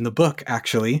address in the book,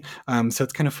 actually. So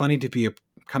it's kind of funny to be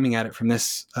coming at it from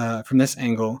this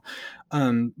angle.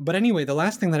 But anyway, the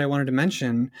last thing that I wanted to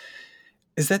mention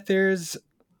is that there's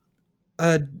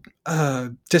a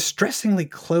distressingly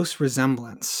close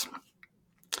resemblance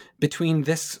between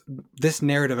this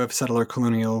narrative of settler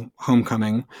colonial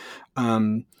homecoming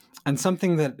and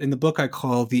something that in the book I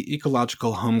call the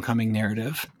ecological homecoming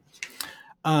narrative.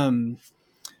 And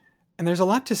there's a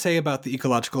lot to say about the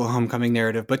ecological homecoming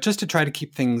narrative, but just to try to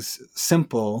keep things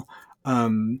simple,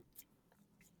 I'll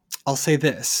say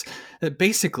this, that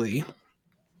basically,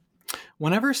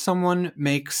 whenever someone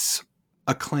makes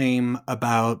a claim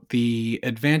about the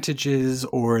advantages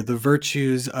or the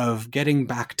virtues of getting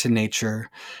back to nature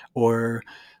or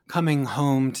coming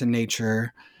home to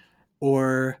nature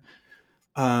or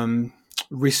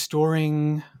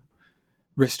restoring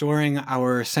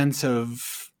our sense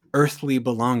of earthly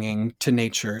belonging to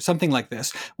nature, something like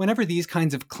this. Whenever these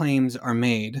kinds of claims are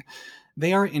made,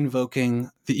 they are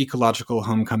invoking the ecological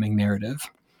homecoming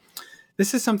narrative.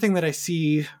 This is something that I've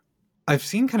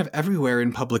seen kind of everywhere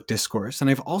in public discourse, and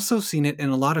I've also seen it in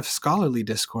a lot of scholarly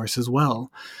discourse as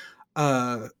well.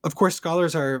 Of course,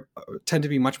 scholars tend to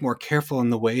be much more careful in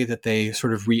the way that they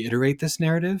sort of reiterate this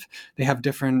narrative. They have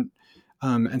different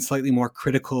and slightly more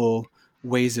critical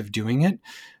ways of doing it,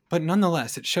 but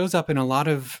nonetheless, it shows up in a lot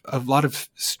of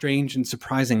strange and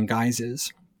surprising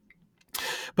guises.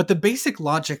 But the basic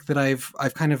logic that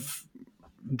I've kind of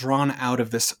drawn out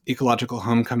of this ecological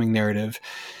homecoming narrative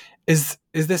is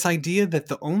this idea that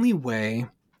the only way,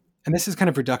 and this is kind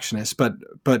of reductionist,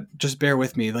 but just bear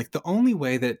with me, like the only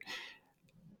way that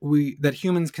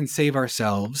humans can save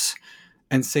ourselves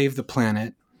and save the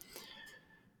planet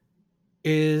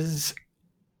is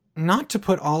not to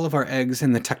put all of our eggs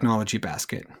in the technology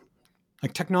basket.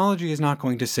 Like, technology is not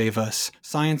going to save us.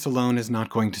 Science alone is not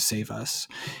going to save us.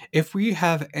 If we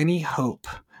have any hope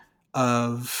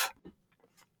of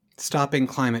stopping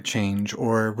climate change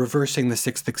or reversing the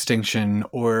sixth extinction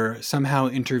or somehow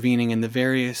intervening in the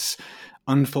various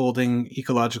unfolding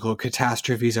ecological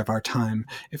catastrophes of our time,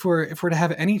 if we're to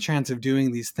have any chance of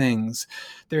doing these things,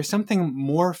 there's something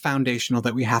more foundational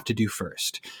that we have to do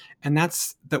first. And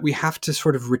that's that we have to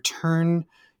sort of return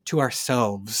to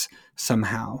ourselves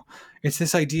somehow. It's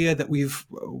this idea that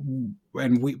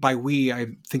by we, I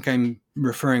think I'm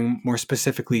referring more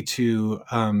specifically to,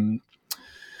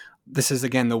 this is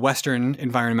again the Western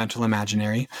environmental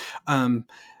imaginary,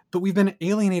 but we've been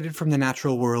alienated from the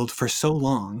natural world for so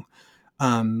long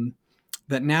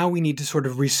that now we need to sort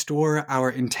of restore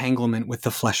our entanglement with the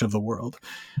flesh of the world.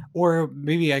 Or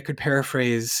maybe I could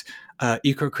paraphrase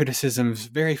eco-criticism's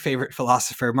very favorite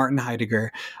philosopher, Martin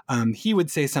Heidegger. He would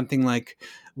say something like,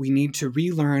 we need to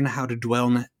relearn how to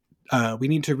dwell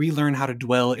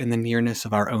in the nearness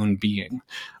of our own being.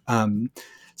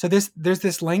 So there's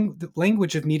this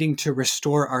language of needing to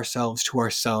restore ourselves to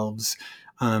ourselves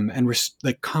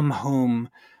and come home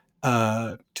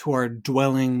to our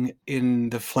dwelling in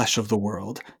the flesh of the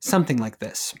world, something like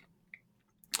this.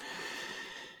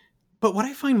 But what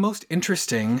I find most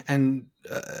interesting and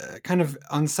kind of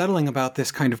unsettling about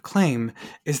this kind of claim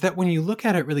is that when you look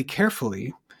at it really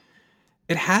carefully,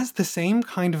 it has the same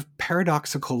kind of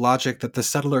paradoxical logic that the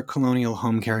settler colonial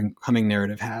homecoming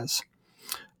narrative has.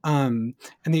 And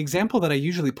the example that I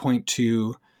usually point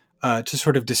to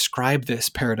sort of describe this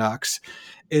paradox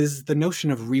is the notion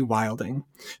of rewilding.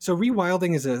 So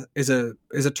rewilding is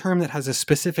a term that has a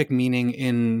specific meaning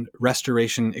in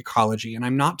restoration ecology, and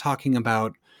I'm not talking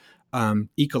about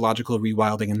ecological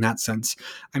rewilding in that sense.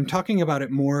 I'm talking about it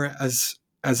more as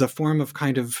a form of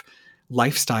kind of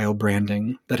lifestyle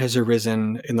branding that has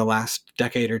arisen in the last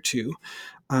decade or two,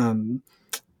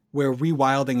 where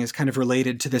rewilding is kind of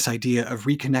related to this idea of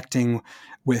reconnecting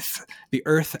with the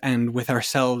earth and with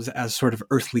ourselves as sort of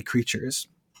earthly creatures.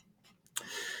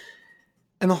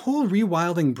 And the whole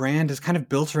rewilding brand is kind of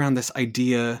built around this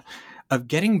idea of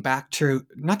getting back to,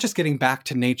 not just getting back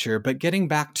to nature, but getting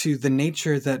back to the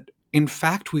nature that, in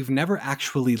fact, we've never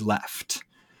actually left.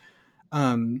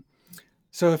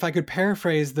 So if I could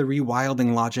paraphrase the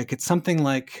rewilding logic, it's something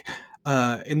like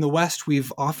In the West,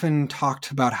 we've often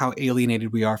talked about how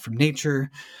alienated we are from nature.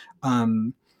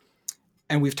 And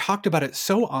we've talked about it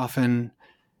so often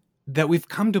that we've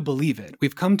come to believe it.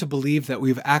 We've come to believe that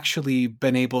we've actually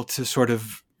been able to sort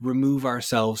of remove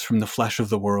ourselves from the flesh of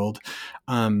the world,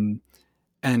 and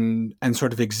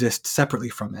sort of exist separately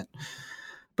from it.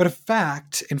 But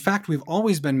in fact, we've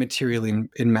always been materially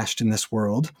enmeshed in this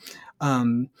world.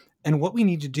 And what we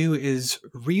need to do is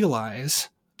realize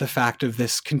the fact of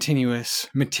this continuous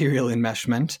material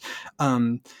enmeshment.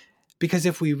 Because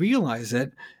if we realize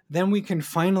it, then we can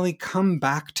finally come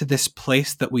back to this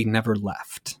place that we never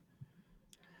left.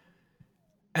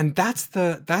 And that's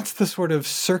the sort of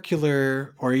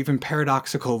circular or even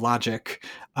paradoxical logic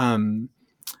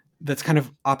that's kind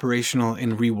of operational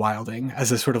in rewilding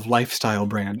as a sort of lifestyle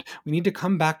brand. We need to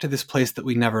come back to this place that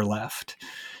we never left.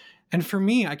 And for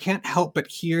me, I can't help but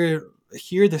hear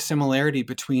the similarity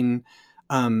between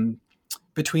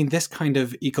this kind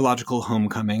of ecological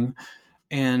homecoming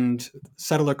and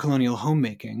settler colonial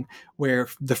homemaking, where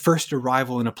the first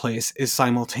arrival in a place is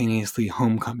simultaneously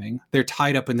homecoming. They're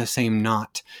tied up in the same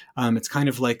knot. It's kind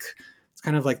of like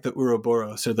the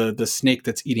Ouroboros, or the snake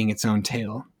that's eating its own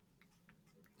tail.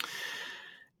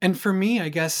 And for me, I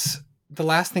guess the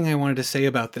last thing I wanted to say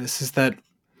about this is that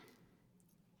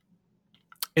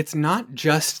it's not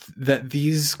just that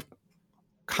these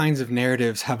kinds of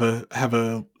narratives have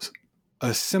a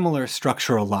similar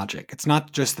structural logic. It's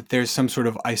not just that there's some sort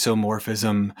of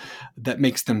isomorphism that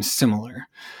makes them similar.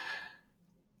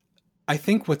 I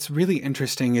think what's really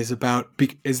interesting is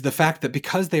the fact that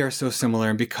because they are so similar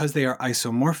and because they are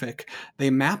isomorphic, they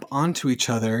map onto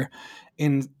each other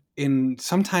in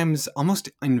sometimes almost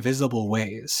invisible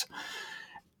ways,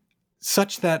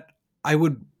 such that I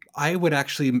would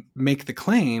actually make the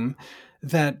claim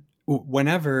that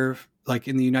whenever, like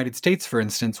in the United States, for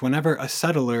instance, whenever a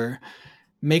settler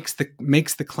makes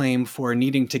the claim for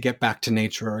needing to get back to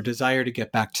nature, or desire to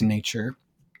get back to nature,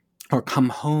 or come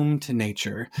home to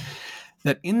nature,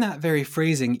 that in that very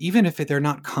phrasing, even if they're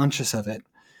not conscious of it,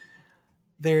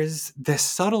 there's this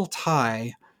subtle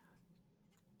tie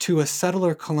to a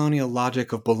settler colonial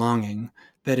logic of belonging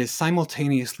that is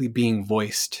simultaneously being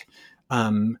voiced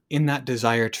in that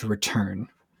desire to return.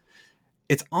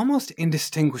 It's almost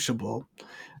indistinguishable,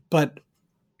 but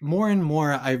more and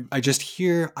more I just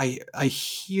hear I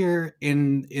hear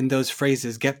in those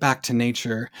phrases, get back to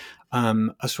nature,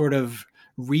 a sort of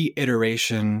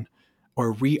reiteration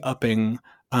or re-upping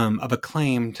of a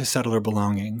claim to settler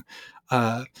belonging.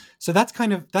 So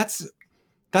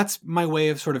that's my way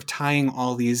of sort of tying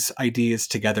all these ideas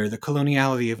together: the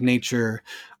coloniality of nature,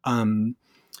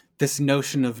 this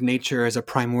notion of nature as a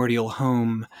primordial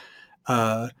home,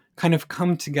 kind of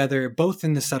come together both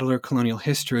in the settler colonial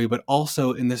history, but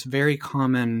also in this very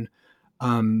common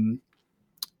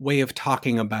way of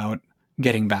talking about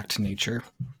getting back to nature.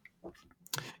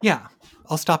 Yeah,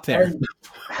 I'll stop there.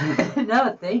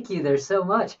 No, thank you. There's so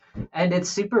much. And it's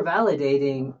super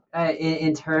validating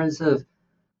in terms of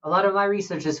a lot of my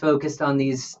research is focused on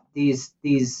these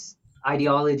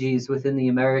ideologies within the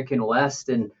American West,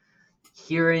 and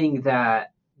hearing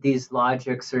that these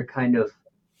logics are kind of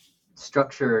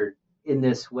structured in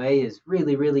this way is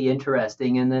really, really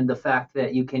interesting. And then the fact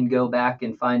that you can go back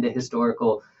and find a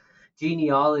historical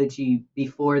genealogy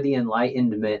before the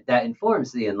Enlightenment that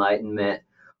informs the Enlightenment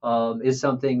is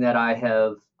something that I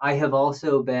have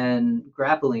also been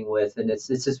grappling with, and it's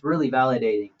just really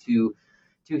validating to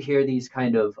hear these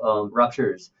kind of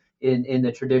ruptures in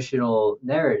the traditional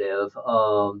narrative.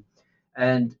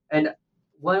 And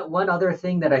one other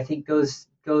thing that I think goes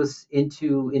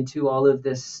into all of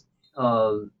this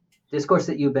discourse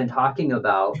that you've been talking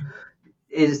about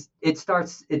is it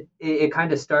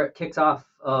kind of kicks off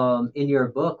in your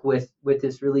book with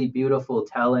this really beautiful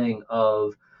telling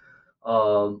of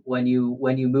when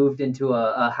you moved into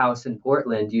a house in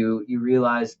Portland, you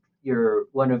realized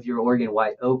one of your Oregon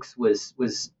white oaks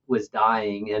was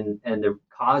dying, and the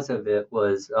cause of it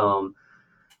was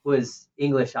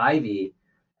English ivy,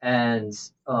 and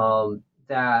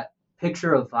that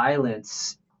picture of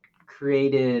violence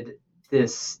created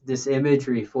this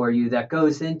imagery for you that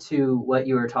goes into what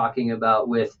you were talking about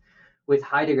with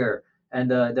Heidegger and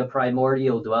the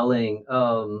primordial dwelling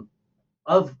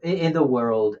in the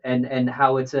world, and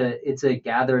how it's a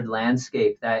gathered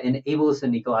landscape that enables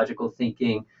an ecological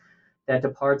thinking that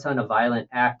departs on a violent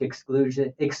act,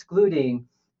 excluding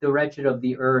the wretched of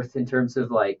the earth in terms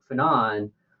of like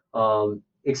Phenon,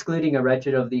 excluding a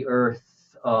wretched of the earth,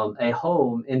 a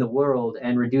home in the world,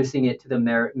 and reducing it to the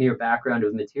mere background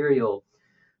of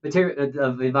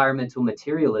of environmental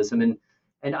materialism.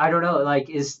 And I don't know, like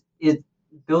is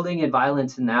building in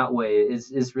violence in that way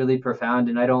is really profound.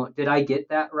 And did I get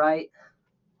that right?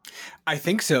 I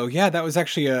think so. Yeah, that was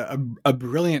actually a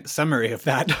brilliant summary of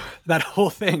that that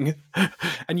whole thing.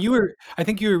 And I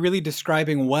think you were really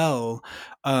describing well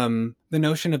the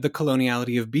notion of the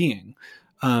coloniality of being.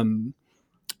 Um,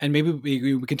 and maybe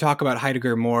we can talk about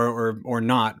Heidegger more or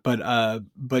not,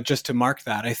 but just to mark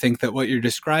that, I think that what you're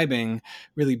describing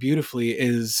really beautifully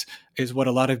is what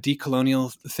a lot of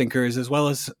decolonial thinkers, as well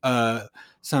as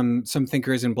some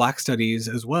thinkers in Black studies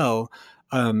as well,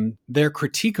 their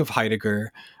critique of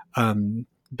Heidegger,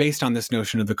 based on this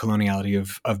notion of the coloniality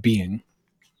of being.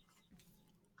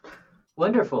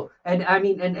 Wonderful. And I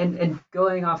mean, and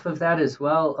going off of that as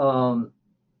well,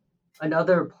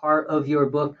 another part of your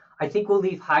book, I think we'll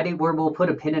leave Heidegger, where we'll put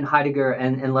a pin in Heidegger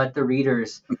and let the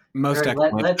readers, Most or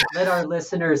excellent. let our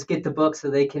listeners get the book so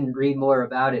they can read more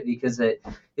about it, because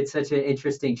it's such an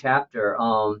interesting chapter.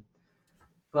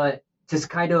 But just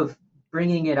kind of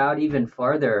bringing it out even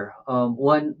farther,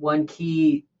 one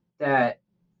key that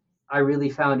I really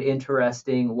found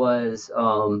interesting was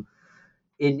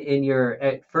in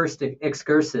your first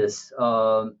excursus,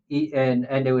 and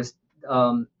it was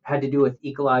had to do with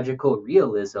ecological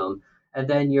realism, and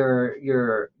then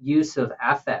your use of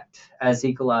affect as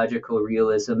ecological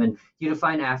realism, and you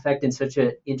define affect in such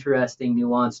an interesting,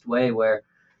 nuanced way, where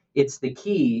it's the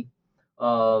key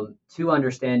to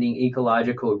understanding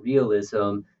ecological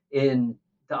realism in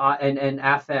the and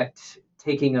affect,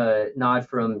 taking a nod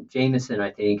from Jameson,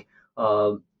 I think,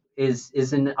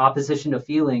 is in opposition to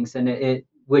feelings, and it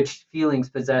which feelings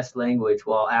possess language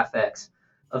while affects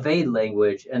evade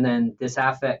language, and then this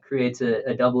affect creates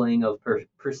a doubling of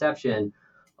perception,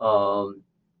 um,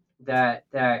 that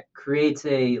creates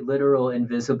a literal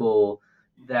invisible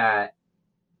that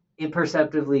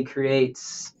imperceptibly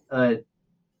creates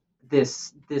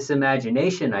this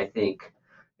imagination. I think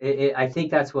I think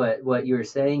that's what you're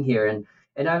saying here,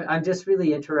 and I'm just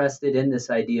really interested in this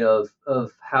idea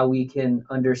of how we can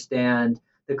understand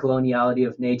the coloniality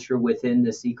of nature within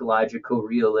this ecological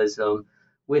realism,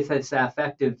 with its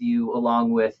affective view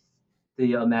along with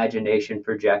the imagination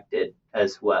projected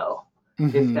as well.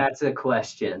 Mm-hmm. If that's a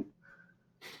question.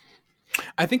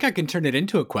 I think I can turn it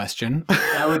into a question.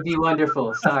 That would be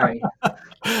wonderful. Sorry.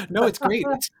 No, it's great.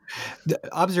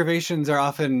 The observations are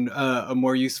often a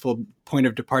more useful point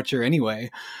of departure anyway.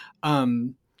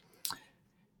 But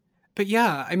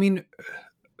yeah, I mean,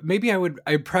 maybe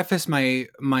I'd preface my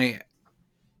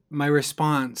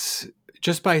response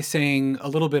just by saying a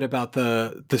little bit about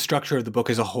the structure of the book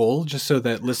as a whole, just so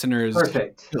that listeners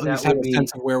Perfect. At least have a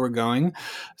sense of where we're going.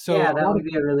 So yeah, that would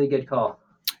be a really good call.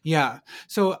 Yeah.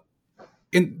 So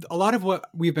in a lot of what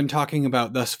we've been talking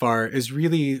about thus far is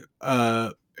really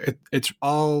it's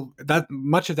all that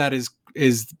much of that is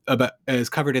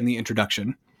covered in the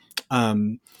introduction.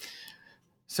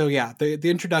 So yeah, the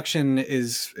introduction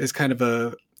is kind of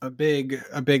a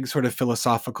big sort of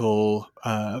philosophical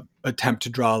attempt to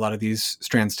draw a lot of these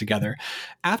strands together.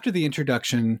 After the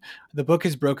introduction, the book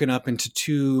is broken up into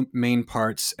two main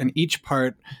parts, and each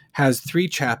part has 3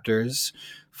 chapters,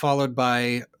 followed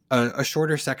by a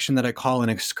shorter section that I call an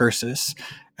excursus.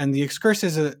 And the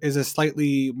excursus is a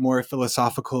slightly more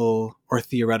philosophical or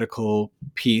theoretical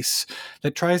piece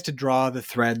that tries to draw the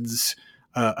threads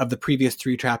of the previous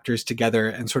 3 chapters together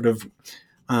and sort of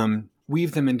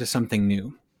weave them into something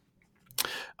new.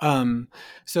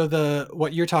 So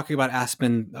what you're talking about,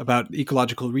 Aspen, about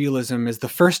ecological realism, is the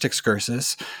first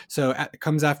excursus. So it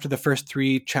comes after the first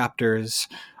 3 chapters,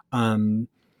 and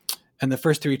the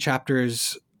first 3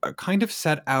 chapters kind of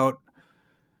set out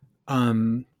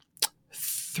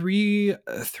three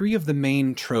of the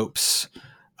main tropes.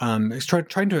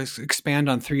 Trying to expand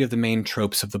on 3 of the main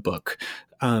tropes of the book.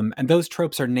 And those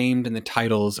tropes are named in the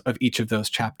titles of each of those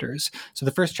chapters. So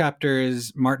the first chapter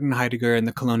is Martin Heidegger and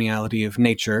the Coloniality of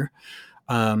Nature.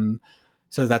 So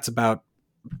that's about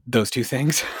those 2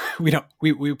 things.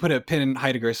 We put a pin in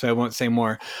Heidegger, so I won't say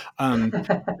more.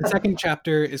 The second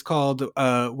chapter is called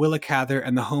Willa Cather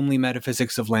and the Homely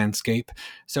Metaphysics of Landscape.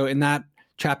 So in that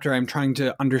chapter, I'm trying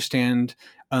to understand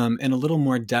in a little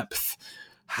more depth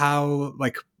how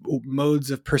modes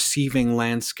of perceiving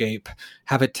landscape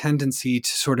have a tendency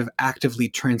to sort of actively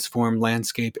transform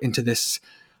landscape into this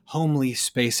homely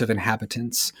space of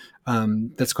inhabitants.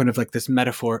 That's kind of like this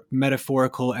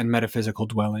metaphorical and metaphysical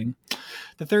dwelling.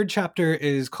 The third chapter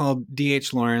is called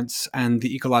D.H. Lawrence and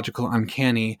the Ecological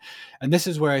Uncanny. And this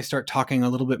is where I start talking a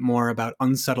little bit more about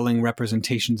unsettling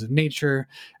representations of nature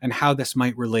and how this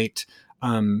might relate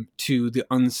to the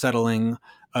unsettling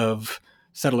of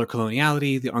settler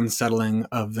coloniality, the unsettling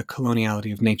of the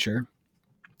coloniality of nature.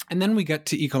 And then we get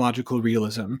to ecological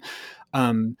realism.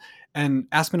 And And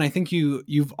Aspen, I think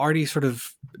you've already sort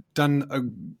of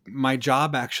done my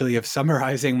job actually of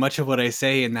summarizing much of what I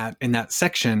say in that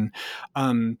section.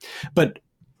 But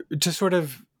to sort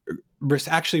of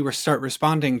start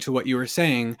responding to what you were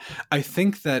saying, I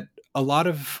think that a lot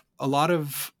of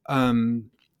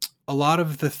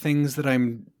the things that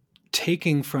I'm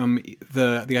taking from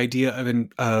the idea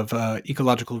of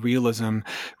ecological realism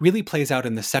really plays out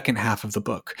in the second half of the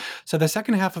book. So the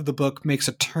second half of the book makes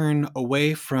a turn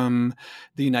away from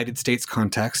the United States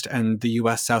context and the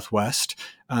U.S. Southwest,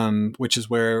 which is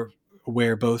where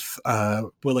both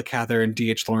Willa Cather and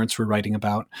D.H. Lawrence were writing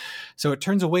about. So it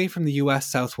turns away from the U.S.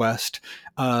 Southwest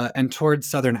and towards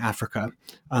Southern Africa.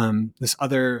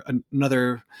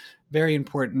 Another very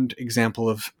important example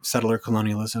of settler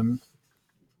colonialism.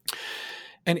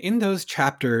 And in those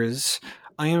chapters,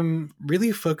 I am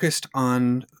really focused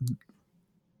on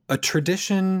a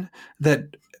tradition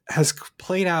that has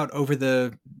played out over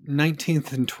the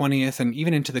 19th and 20th and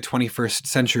even into the 21st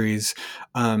centuries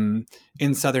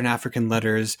in Southern African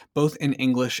letters, both in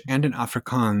English and in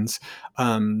Afrikaans,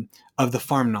 of the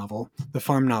farm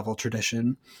novel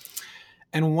tradition.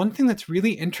 And one thing that's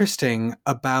really interesting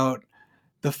about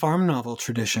the farm novel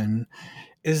tradition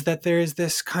is that there is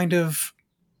this kind of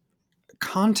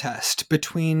contest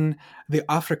between the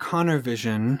Afrikaner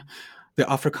vision, the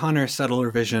Afrikaner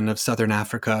settler vision of Southern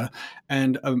Africa,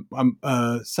 and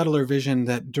a settler vision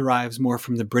that derives more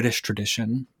from the British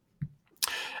tradition.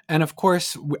 And of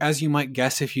course, as you might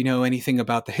guess if you know anything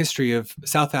about the history of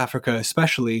South Africa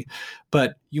especially,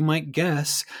 but you might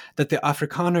guess that the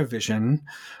Afrikaner vision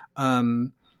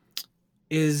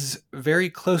is very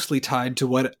closely tied to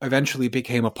what eventually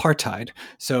became apartheid.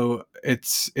 So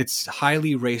it's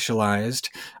highly racialized,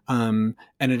 and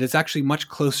it is actually much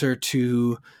closer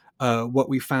to what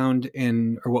we found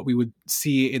or what we would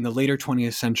see in the later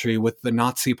 20th century with the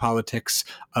Nazi politics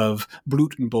of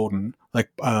Bloed en Boden, like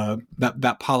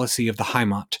that policy of the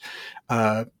Heimat,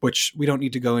 which we don't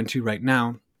need to go into right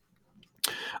now.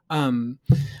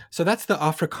 So that's the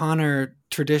Afrikaner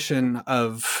tradition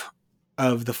of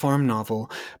the farm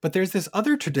novel. But there's this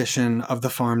other tradition of the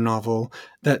farm novel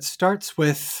that starts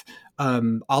with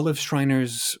Olive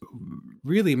Schreiner's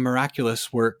really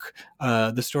miraculous work,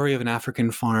 The Story of an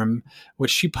African Farm, which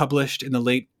she published in the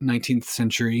late 19th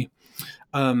century.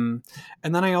 And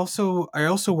then I also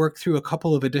worked through a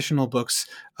couple of additional books,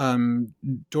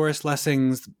 Doris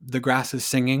Lessing's The Grass is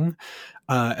Singing,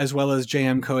 as well as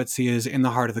J.M. Coetzee's In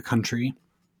the Heart of the Country.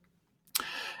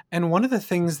 And one of the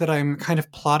things that I'm kind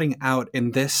of plotting out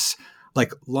in this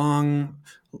like long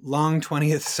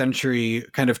 20th century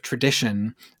kind of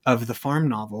tradition of the farm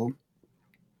novel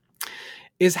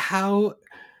is how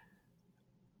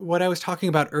what I was talking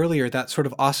about earlier, that sort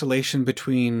of oscillation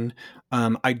between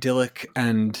idyllic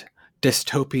and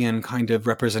dystopian kind of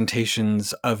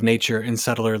representations of nature in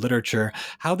settler literature,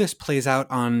 how this plays out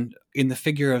in the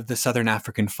figure of the Southern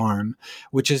African farm,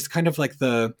 which is kind of like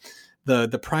the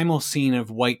primal scene of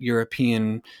white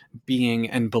European being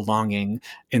and belonging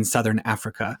in Southern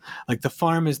Africa. Like the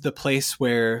farm is the place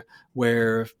where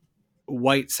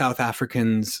white South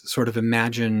Africans sort of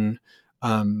imagine,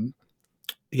 the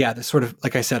sort of,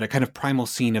 like I said, a kind of primal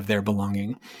scene of their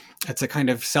belonging. It's a kind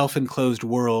of self-enclosed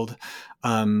world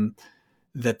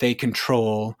that they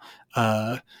control,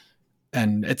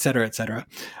 and et cetera, et cetera.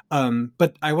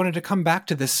 But I wanted to come back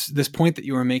to this point that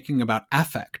you were making about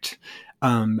affect.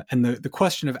 And the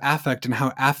question of affect and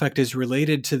how affect is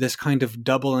related to this kind of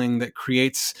doubling that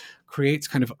creates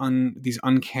kind of these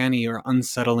uncanny or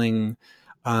unsettling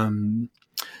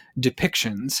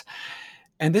depictions.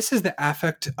 And this is the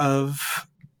affect of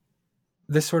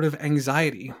this sort of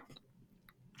anxiety,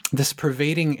 this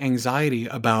pervading anxiety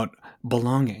about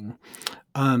belonging.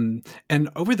 And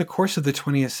over the course of the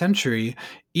 20th century,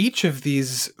 each of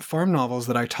these farm novels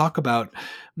that I talk about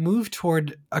move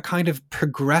toward a kind of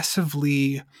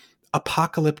progressively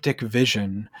apocalyptic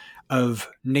vision of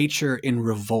nature in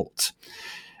revolt.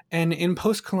 And in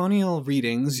post-colonial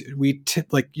readings,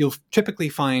 you'll typically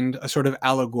find a sort of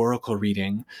allegorical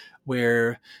reading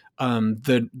where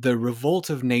the revolt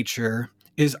of nature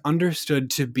is understood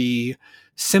to be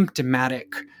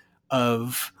symptomatic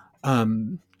of a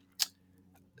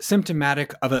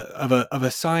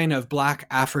sign of Black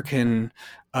African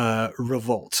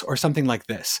revolt, or something like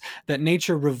this. That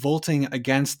nature revolting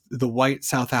against the white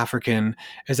South African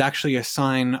is actually a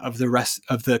sign of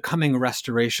the coming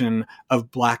restoration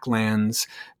of Black lands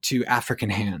to African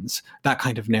hands. That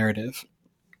kind of narrative.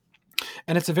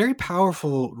 And it's a very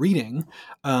powerful reading,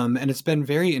 and it's been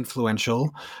very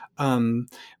influential.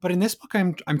 But in this book,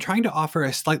 I'm trying to offer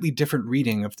a slightly different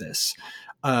reading of this.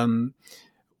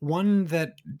 One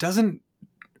that doesn't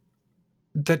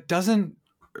that doesn't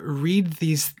read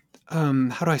these.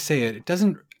 How do I say it?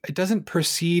 It doesn't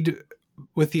proceed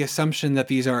with the assumption that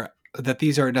these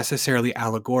are necessarily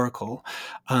allegorical,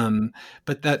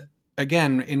 but that,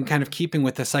 again, in kind of keeping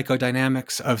with the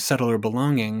psychodynamics of settler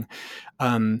belonging,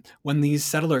 when these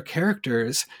settler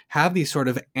characters have these sort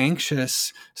of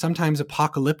anxious, sometimes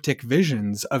apocalyptic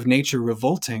visions of nature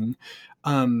revolting,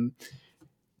 that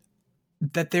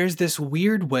there's this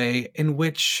weird way in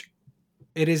which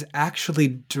it is actually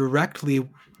directly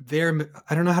their,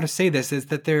 I don't know how to say this, is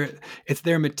that it's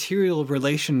their material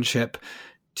relationship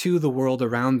to the world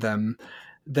around them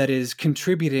that is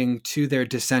contributing to their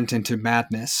descent into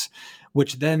madness,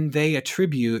 which then they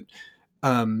attribute,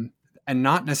 and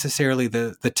not necessarily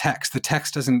the text. The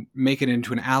text doesn't make it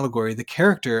into an allegory. The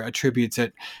character attributes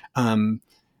it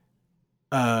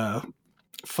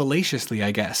fallaciously,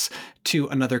 I guess, to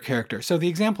another character. So the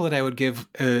example that I would give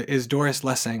is Doris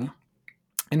Lessing.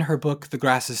 In her book, The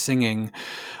Grass is Singing,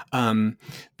 the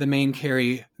main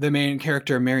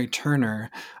character, Mary Turner,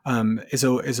 is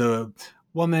a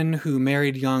woman who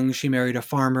married young. She married a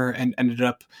farmer and ended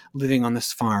up living on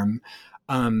this farm.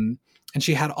 And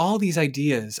she had all these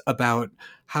ideas about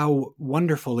how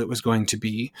wonderful it was going to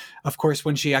be. Of course,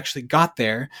 when she actually got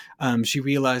there, she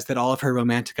realized that all of her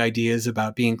romantic ideas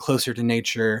about being closer to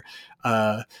nature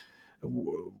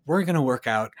weren't going to work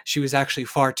out. She was actually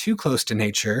far too close to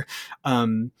nature.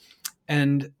 And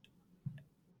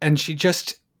she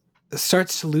just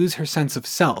starts to lose her sense of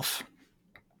self.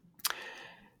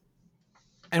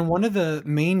 And one of the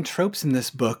main tropes in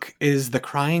this book is the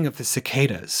crying of the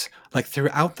cicadas. Like,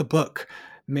 throughout the book,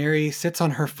 Mary sits on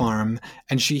her farm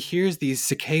and she hears these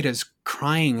cicadas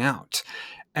crying out.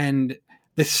 And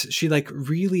she like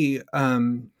really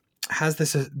has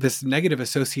this negative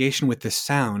association with this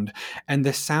sound, and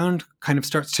this sound kind of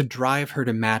starts to drive her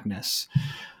to madness.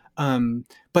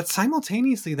 But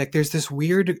simultaneously, like, there's this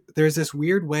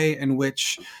weird way in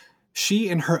which she,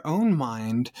 in her own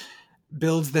mind,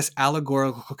 builds this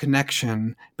allegorical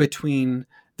connection between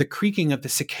the creaking of the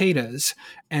cicadas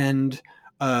and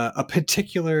a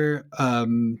particular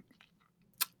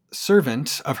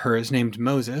servant of hers named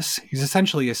Moses. He's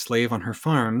essentially a slave on her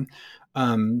farm,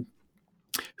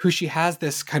 who she has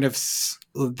this kind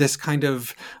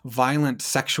of violent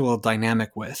sexual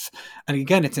dynamic with. And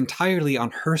again, it's entirely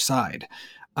on her side.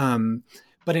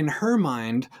 But in her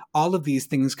mind, all of these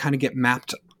things kind of get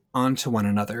mapped onto one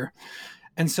another.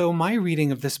 And so my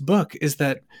reading of this book is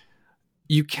that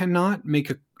you cannot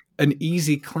make an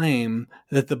easy claim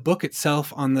that the book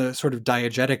itself, on the sort of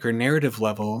diegetic or narrative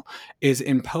level, is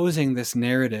imposing this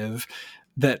narrative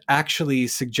that actually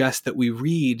suggests that we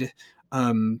read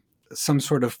some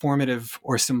sort of formative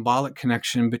or symbolic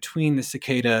connection between the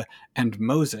cicada and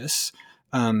Moses.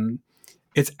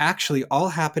 It's actually all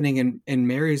happening in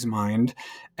Mary's mind,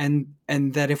 and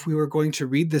that if we were going to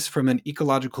read this from an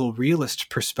ecological realist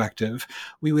perspective,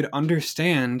 we would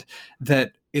understand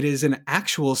that it is an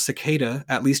actual cicada,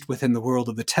 at least within the world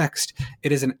of the text.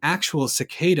 It is an actual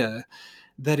cicada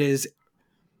that is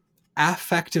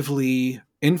affectively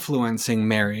influencing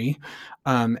Mary,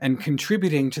 and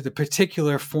contributing to the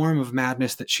particular form of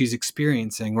madness that she's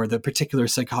experiencing, or the particular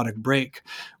psychotic break,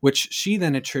 which she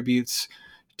then attributes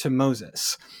to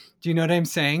Moses. Do you know what I'm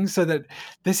saying? So that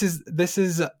this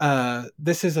is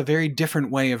a very different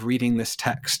way of reading this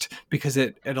text, because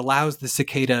it allows the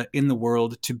cicada in the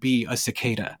world to be a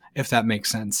cicada, if that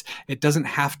makes sense. It doesn't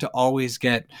have to always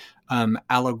get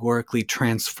allegorically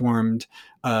transformed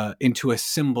into a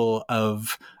symbol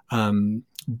of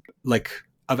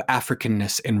of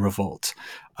Africanness in revolt.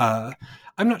 I'm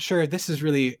not sure this is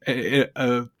really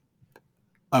an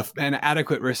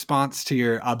adequate response to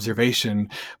your observation,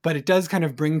 but it does kind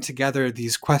of bring together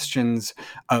these questions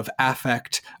of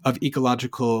affect, of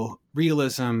ecological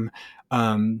realism,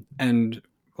 and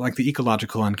like the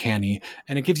ecological uncanny.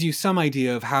 And it gives you some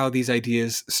idea of how these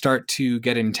ideas start to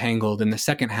get entangled in the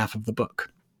second half of the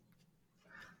book.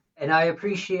 And I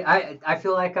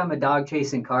feel like I'm a dog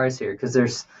chasing cars here, because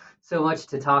there's so much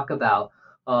to talk about.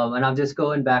 And I'm just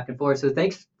going back and forth. So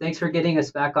thanks for getting us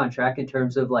back on track in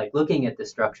terms of like looking at the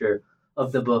structure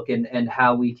of the book and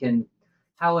how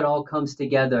it all comes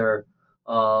together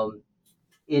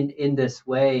in this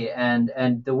way,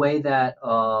 and the way that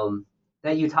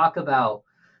that you talk about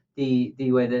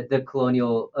the way that the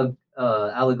colonial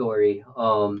allegory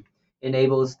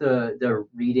enables the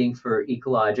reading for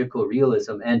ecological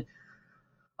realism. And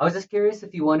I was just curious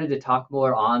if you wanted to talk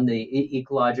more on the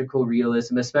ecological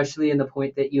realism, especially in the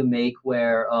point that you make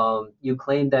where you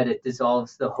claim that it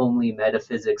dissolves the homely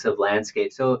metaphysics of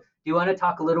landscape. So do you want to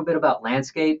talk a little bit about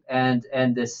landscape and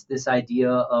this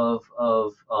idea of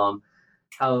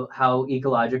how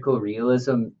ecological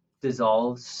realism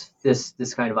dissolves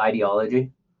this kind of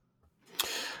ideology?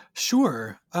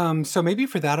 Sure. So maybe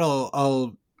for that,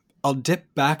 I'll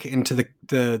dip back into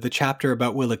the chapter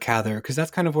about Willa Cather, because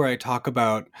that's kind of where I talk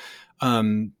about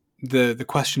the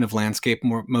question of landscape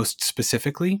most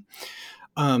specifically.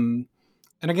 And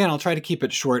again, I'll try to keep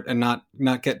it short and not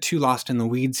get too lost in the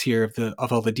weeds here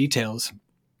of all the details.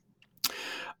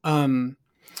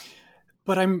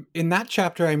 But I'm in that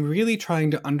chapter, I'm really trying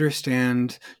to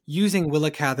understand, using Willa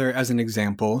Cather as an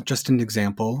example, just an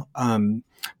example. But I'm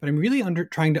really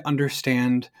trying to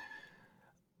understand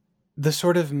the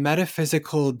sort of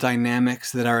metaphysical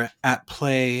dynamics that are at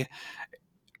play,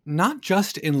 not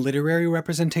just in literary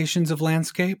representations of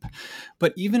landscape,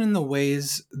 but even in the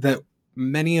ways that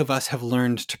many of us have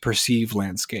learned to perceive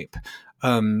landscape.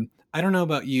 I don't know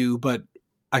about you, but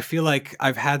I feel like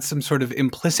I've had some sort of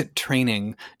implicit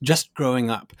training just growing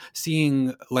up,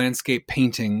 seeing landscape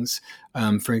paintings,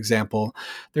 for example.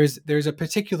 There's a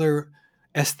particular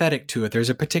aesthetic to it. There's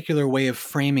a particular way of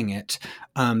framing it.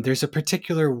 There's a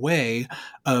particular way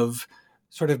of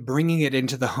sort of bringing it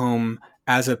into the home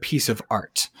as a piece of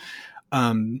art.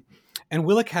 And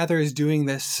Willa Cather is doing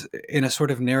this in a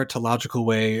sort of narratological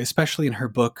way, especially in her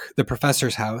book, The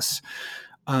Professor's House.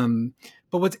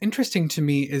 But what's interesting to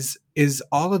me is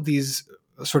all of these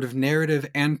sort of narrative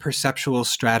and perceptual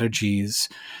strategies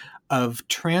of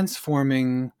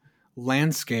transforming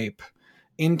landscape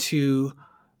into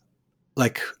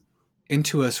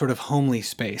a sort of homely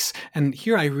space. And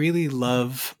here I really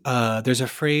love, there's a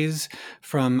phrase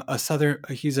from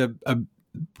he's a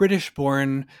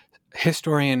British-born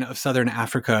historian of Southern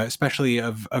Africa, especially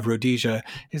of Rhodesia.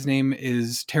 His name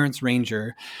is Terence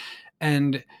Ranger.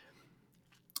 And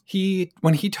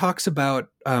when he talks about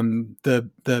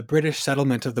the British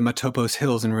settlement of the Matopos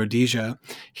Hills in Rhodesia,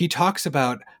 he talks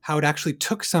about how it actually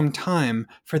took some time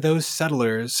for those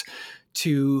settlers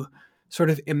to sort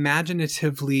of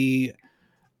imaginatively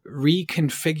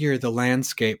reconfigure the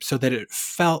landscape so that it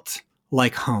felt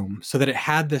like home, so that it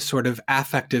had this sort of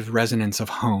affective resonance of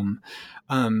home.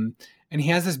 And he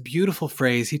has this beautiful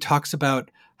phrase. He talks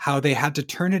about how they had to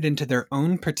turn it into their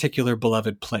own particular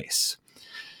beloved place.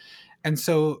 And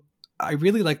so I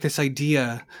really like this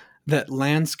idea that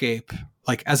landscape,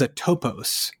 like as a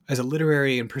topos, as a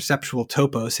literary and perceptual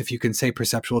topos, if you can say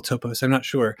perceptual topos, I'm not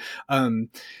sure.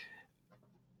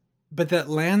 But that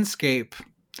landscape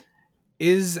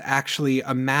is actually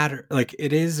a matter, like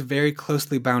it is very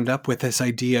closely bound up with this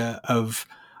idea of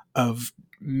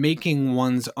making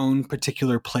one's own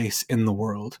particular place in the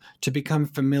world. To become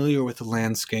familiar with the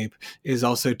landscape is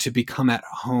also to become at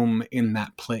home in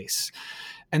that place.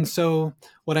 And so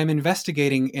what I'm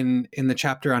investigating in the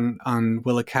chapter on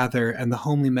Willa Cather and the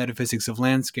homely metaphysics of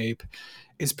landscape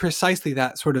is precisely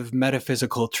that sort of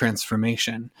metaphysical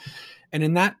transformation. And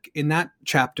in that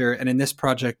chapter and in this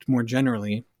project more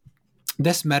generally,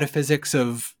 this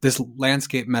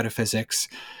landscape metaphysics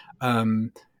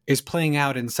is playing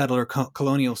out in settler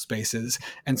colonial spaces.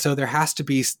 And so there has to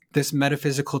be this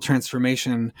metaphysical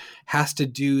transformation has to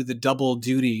do the double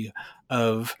duty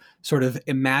of sort of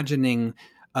imagining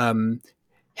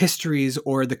histories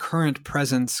or the current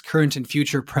and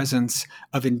future presence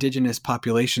of indigenous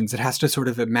populations. It has to sort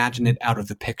of imagine it out of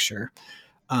the picture.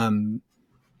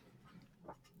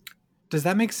 Does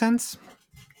that make sense?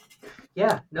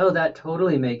 Yeah, no, that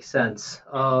totally makes sense.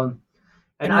 And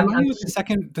remind me what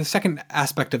the second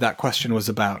aspect of that question was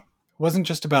about. It wasn't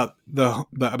just about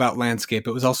about landscape.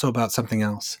 It was also about something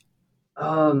else.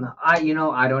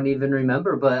 I don't even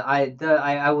remember, but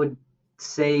I would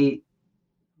say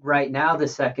right now the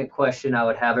second question I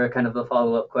would have, or kind of the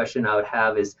follow-up question I would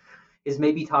have, is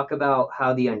maybe talk about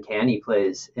how the uncanny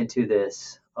plays into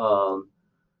this.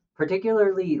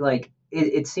 Particularly, like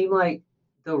it seemed like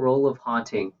the role of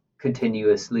haunting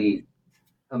continuously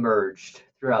emerged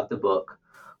throughout the book.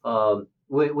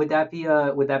 Would that be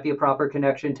a proper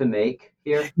connection to make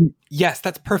here? Yes,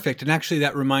 that's perfect. And actually,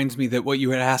 that reminds me that what you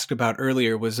had asked about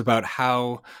earlier was about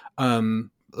how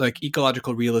like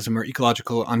ecological realism or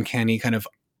ecological uncanny kind of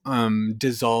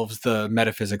dissolves the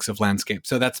metaphysics of landscape.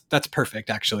 So that's perfect,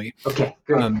 actually. Okay,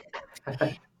 great.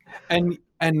 And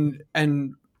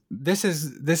this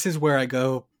is where I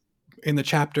go in the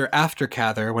chapter after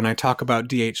Cather when I talk about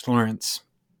D.H. Lawrence.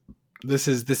 This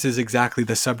is exactly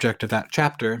the subject of that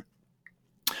chapter.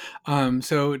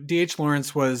 So D.H.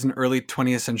 Lawrence was an early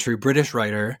 20th century British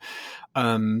writer.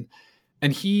 And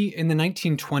he, in the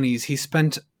 1920s, he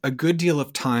spent a good deal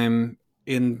of time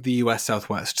in the U.S.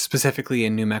 Southwest, specifically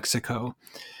in New Mexico.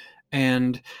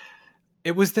 And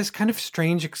it was this kind of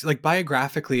strange, like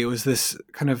biographically, it was this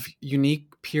kind of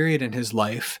unique period in his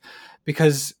life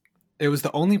because it was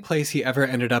the only place he ever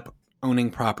ended up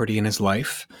owning property in his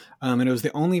life, and it was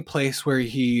the only place where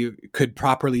he could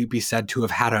properly be said to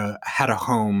have had a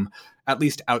home, at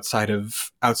least outside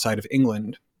of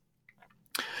England.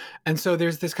 And so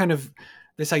there's this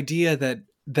idea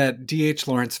that D.H.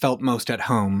 Lawrence felt most at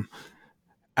home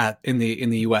in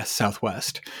the U.S.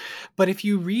 Southwest. But if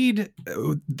you read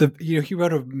he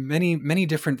wrote many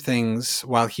different things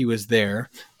while he was there,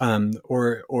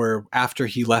 or after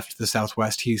he left the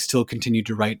Southwest, he still continued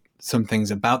to write some things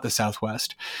about the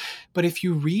Southwest. But if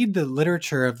you read the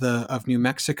literature of New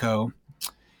Mexico,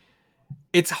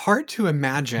 it's hard to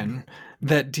imagine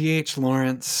that D.H.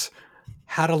 Lawrence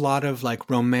had a lot of like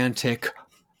romantic,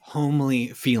 homely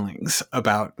feelings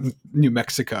about New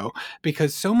Mexico,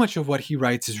 because so much of what he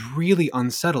writes is really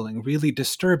unsettling, really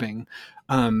disturbing.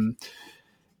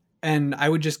 And I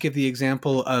would just give the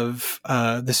example of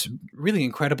this really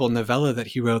incredible novella that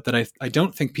he wrote that I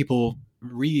don't think people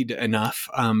read enough,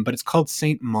 but it's called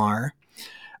Saint Mar.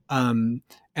 And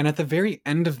at the very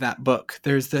end of that book,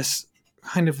 there's this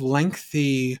kind of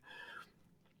lengthy,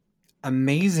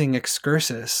 amazing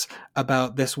excursus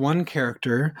about this one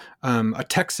character, a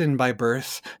Texan by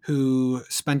birth, who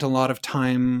spent a lot of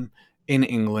time in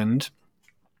England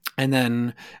and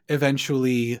then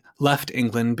eventually left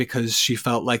England because she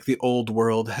felt like the old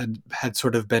world had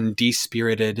sort of been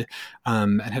despirited,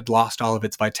 and had lost all of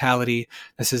its vitality.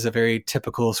 This is a very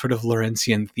typical sort of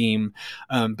Lawrencian theme.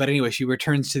 But anyway, she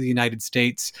returns to the United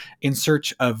States in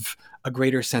search of a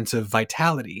greater sense of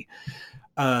vitality.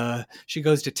 She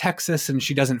goes to Texas and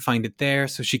she doesn't find it there,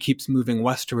 so she keeps moving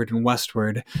westward and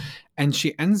westward, and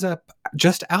she ends up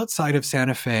just outside of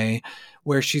Santa Fe,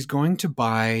 where she's going to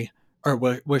buy, or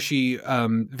where she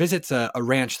visits a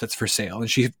ranch that's for sale,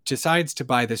 and she decides to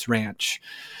buy this ranch.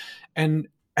 And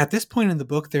at this point in the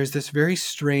book, there's this very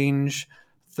strange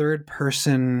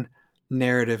third-person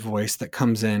narrative voice that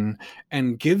comes in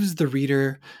and gives the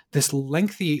reader this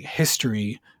lengthy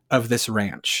history of this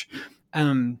ranch.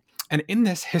 And in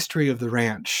this history of the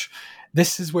ranch,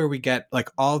 this is where we get like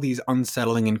all these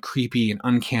unsettling and creepy and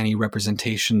uncanny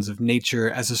representations of nature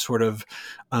as a sort of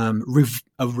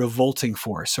a revolting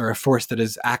force, or a force that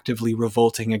is actively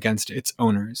revolting against its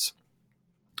owners.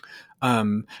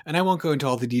 And I won't go into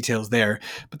all the details there,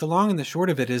 but the long and the short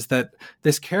of it is that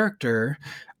this character,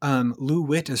 Lou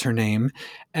Witt is her name,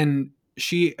 and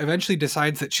she eventually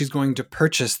decides that she's going to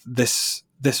purchase this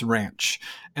ranch.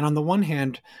 And on the one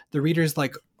hand, the reader's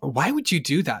like, why would you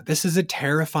do that? This is a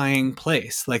terrifying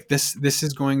place. Like this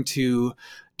is going to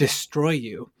destroy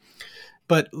you.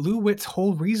 But Lou Witt's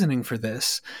whole reasoning for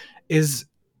this is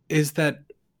that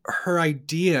her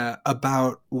idea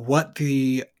about what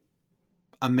the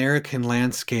American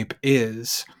landscape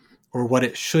is, or what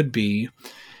it should be,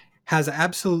 has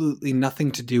absolutely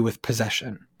nothing to do with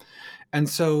possession. And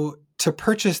so to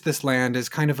purchase this land is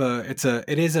kind of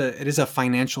it is a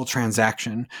financial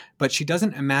transaction, but she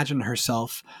doesn't imagine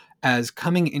herself as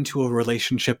coming into a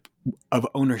relationship of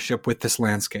ownership with this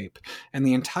landscape. And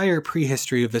the entire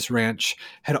prehistory of this ranch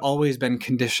had always been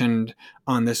conditioned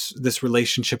on this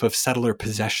relationship of settler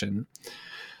possession.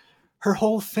 Her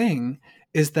whole thing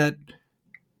is that,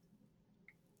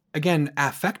 again,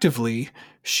 affectively,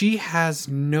 she has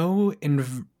no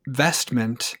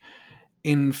investment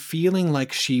in feeling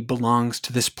like she belongs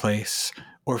to this place,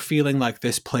 or feeling like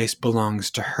this place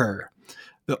belongs to her.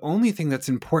 The only thing that's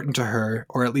important to her,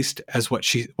 or at least as what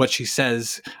she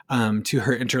says to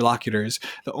her interlocutors,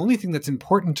 the only thing that's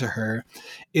important to her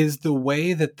is the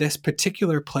way that this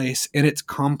particular place, in its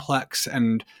complex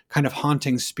and kind of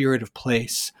haunting spirit of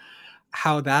place,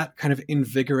 how that kind of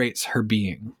invigorates her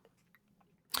being.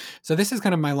 So this is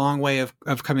kind of my long way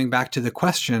of coming back to the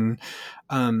question,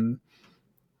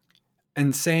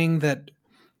 and saying that,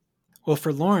 well,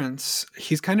 for Lawrence,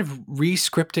 he's kind of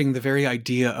re-scripting the very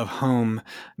idea of home,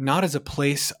 not as a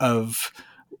place of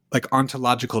like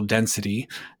ontological density.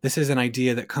 This is an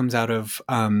idea that comes out of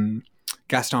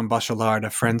Gaston Bachelard,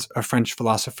 a French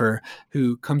philosopher,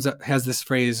 who has this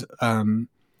phrase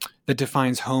that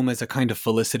defines home as a kind of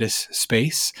felicitous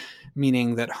space,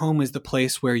 meaning that home is the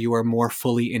place where you are more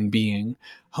fully in being.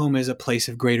 Home is a place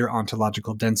of greater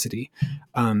ontological density.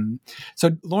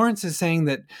 So Lawrence is saying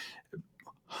that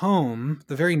home,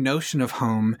 the very notion of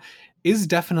home, is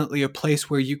definitely a place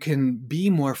where you can be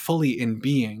more fully in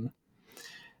being,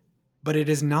 but it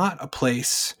is not a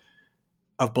place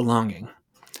of belonging.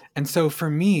 And so for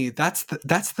me, that's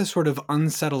the sort of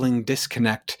unsettling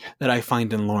disconnect that I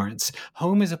find in Lawrence.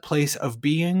 Home is a place of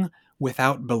being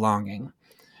without belonging.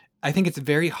 I think it's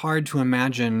very hard to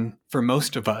imagine for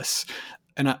most of us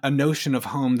a notion of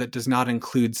home that does not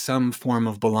include some form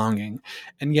of belonging.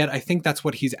 And yet I think that's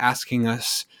what he's asking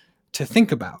us to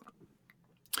think about.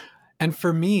 And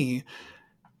for me,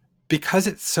 because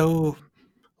it's so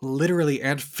literally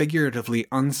and figuratively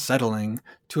unsettling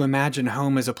to imagine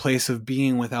home as a place of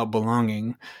being without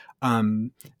belonging,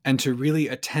 and to really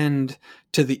attend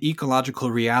to the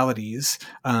ecological realities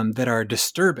that are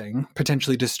disturbing,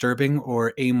 potentially disturbing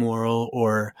or amoral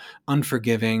or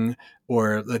unforgiving,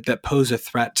 or that pose a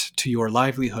threat to your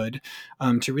livelihood,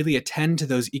 to really attend to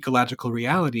those ecological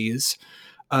realities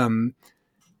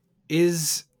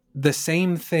is the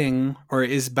same thing, or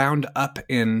is bound up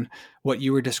in what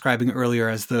you were describing earlier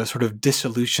as the sort of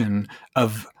dissolution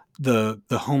of the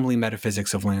homely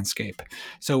metaphysics of landscape.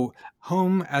 So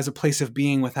home as a place of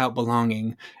being without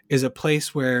belonging is a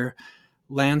place where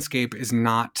landscape is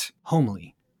not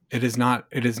homely. It is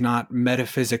not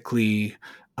metaphysically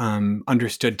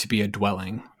understood to be a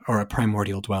dwelling or a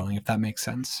primordial dwelling, if that makes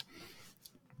sense.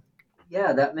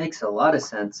 Yeah, that makes a lot of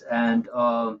sense. And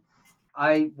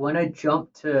I want to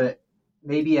jump to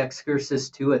maybe excursus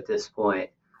 2 at this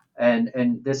point.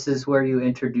 And this is where you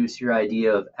introduce your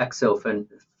idea of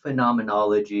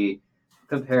exophenomenology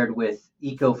compared with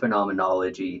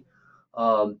ecophenomenology.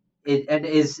 And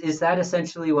is that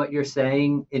essentially what you're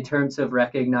saying in terms of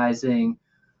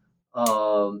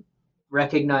um,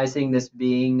 recognizing this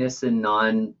beingness and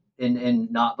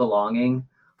not belonging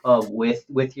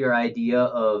with your idea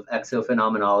of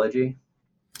exophenomenology?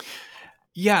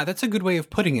 Yeah, that's a good way of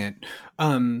putting it.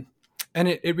 And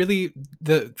it really,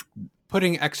 the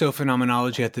putting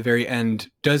exophenomenology at the very end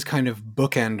does kind of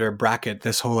bookend or bracket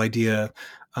this whole idea,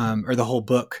 or the whole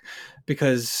book,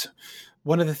 because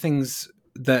one of the things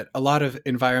that a lot of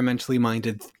environmentally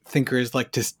minded thinkers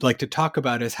like to talk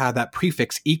about is how that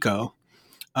prefix eco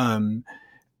um,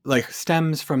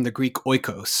 stems from the Greek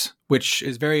oikos, which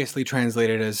is variously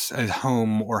translated as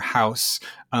home or house.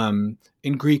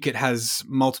 In Greek, it has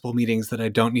multiple meanings that I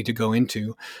don't need to go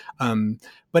into,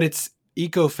 but it's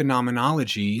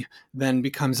ecophenomenology then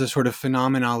becomes a sort of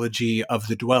phenomenology of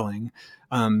the dwelling.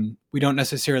 We don't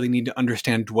necessarily need to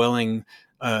understand dwelling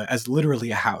as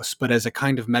literally a house, but as a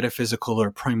kind of metaphysical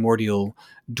or primordial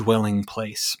dwelling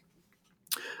place.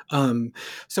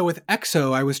 So with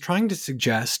EXO, I was trying to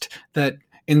suggest that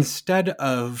instead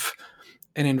of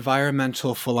an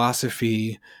environmental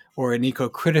philosophy or an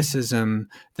eco-criticism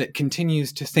that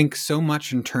continues to think so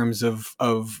much in terms of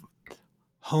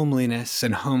homeliness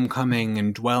and homecoming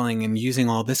and dwelling and using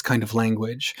all this kind of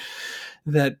language,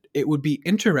 that it would be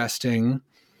interesting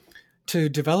to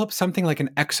develop something like an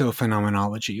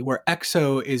exophenomenology, where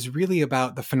exo is really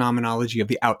about the phenomenology of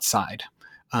the outside.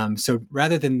 So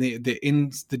rather than the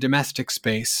in the domestic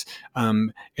space,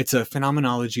 it's a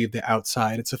phenomenology of the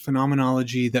outside. It's a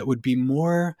phenomenology that would be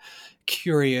more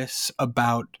curious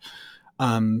about.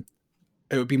 It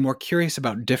would be more curious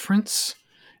about difference.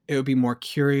 It would be more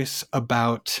curious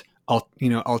about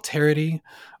alterity.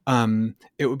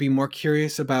 It would be more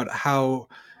curious about how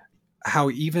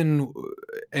even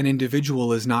an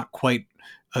individual is not quite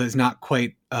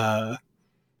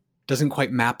doesn't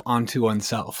quite map onto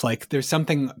oneself. Like there's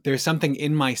something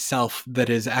in myself that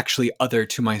is actually other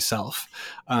to myself.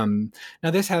 Now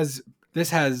this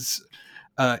has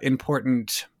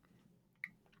important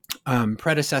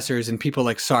predecessors and people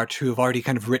like Sartre who have already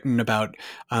kind of written about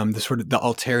the sort of the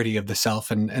alterity of the self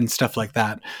and stuff like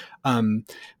that.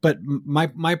 But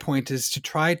my point is to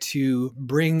try to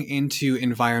bring into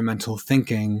environmental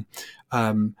thinking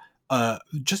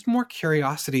just more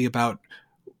curiosity about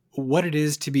what it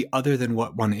is to be other than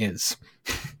what one is,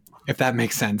 if that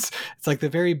makes sense. It's like the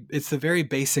very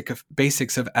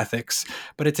basics of ethics,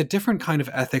 but it's a different kind of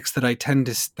ethics that I tend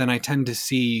to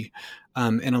see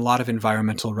in a lot of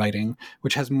environmental writing,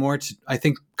 which has more I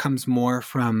think comes more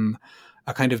from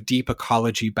a kind of deep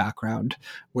ecology background,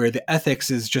 where the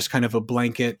ethics is just kind of a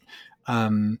blanket.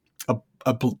 I'm being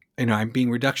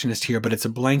reductionist here, but it's a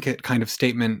blanket kind of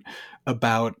statement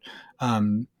about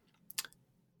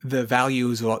the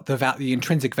values, the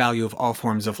intrinsic value of all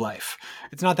forms of life.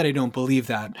 It's not that I don't believe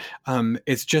that.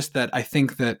 It's just that I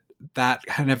think that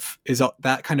kind of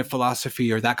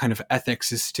philosophy or that kind of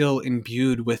ethics is still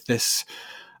imbued with this,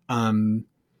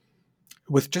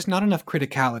 with just not enough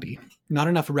criticality, not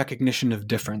enough recognition of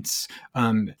difference.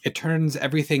 It turns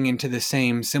everything into the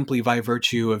same simply by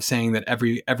virtue of saying that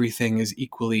everything is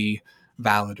equally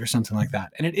valid or something like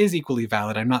that. And it is equally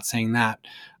valid. I'm not saying that.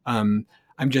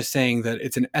 I'm just saying that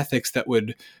it's an ethics that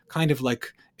would, kind of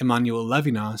like Emmanuel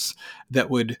Levinas, that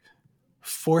would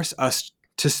force us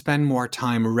to spend more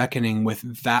time reckoning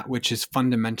with that which is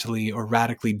fundamentally or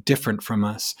radically different from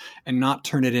us, and not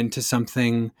turn it into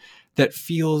something that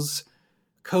feels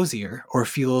cozier or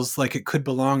feels like it could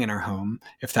belong in our home,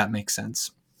 if that makes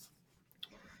sense.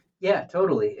 Yeah,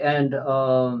 totally. And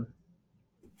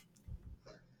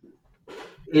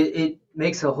it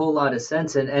makes a whole lot of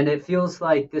sense, and it feels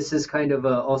like this is kind of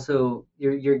also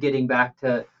you're getting back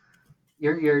to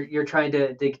you're trying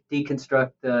to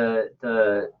deconstruct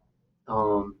the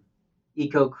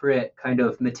eco-crit kind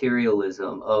of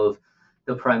materialism of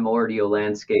the primordial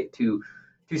landscape to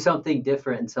something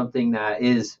different and something that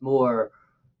is more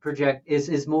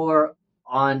is more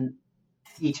on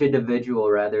each individual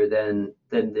rather than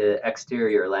the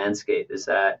exterior landscape. Is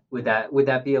that would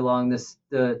that be along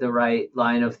the right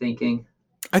line of thinking?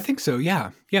 I think so.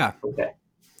 Yeah. Yeah. Okay.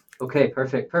 Okay,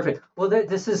 perfect, perfect. Well,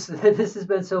 this is this has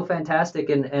been so fantastic,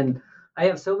 and I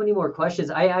have so many more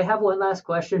questions. I have one last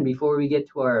question before we get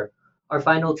to our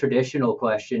final traditional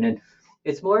question, and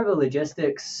it's more of a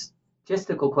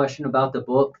logistical question about the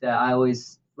book that I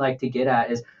always like to get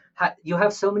at is you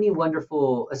have so many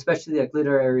wonderful, especially like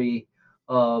literary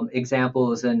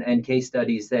examples and case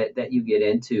studies that you get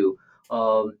into,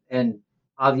 and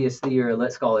obviously you're a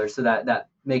lit scholar, so that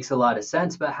makes a lot of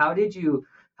sense. But how did you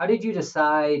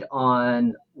decide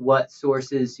on what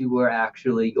sources you were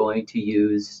actually going to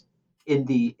use in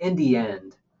the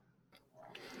end?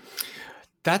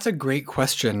 That's a great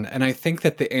question. And I think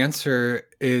that the answer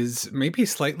is maybe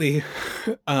slightly,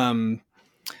 I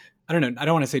don't know, I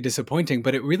don't want to say disappointing,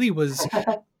 but it really was,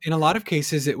 in a lot of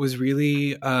cases, it was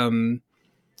really,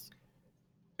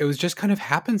 it was just kind of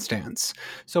happenstance.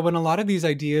 So when a lot of these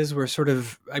ideas were sort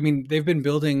of, I mean, they've been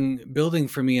building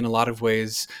for me in a lot of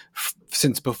ways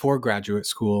since before graduate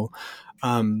school.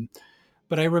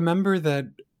 But I remember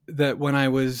that when I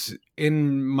was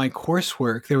in my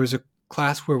coursework, there was a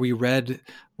class where we read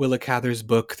Willa Cather's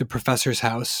book, The Professor's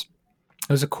House.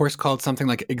 It was a course called something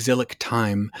like Exilic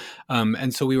Time.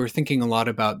 And so we were thinking a lot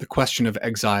about the question of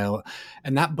exile.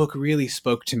 And that book really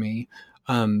spoke to me.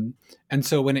 And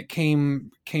so when it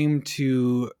came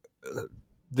to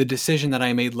the decision that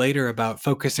I made later about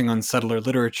focusing on settler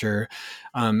literature,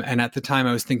 and at the time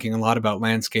I was thinking a lot about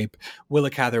landscape, Willa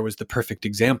Cather was the perfect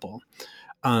example.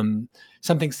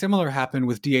 Something similar happened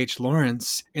with D.H.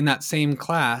 Lawrence in that same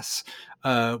class.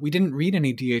 We didn't read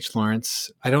any D.H.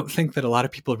 Lawrence. I don't think that a lot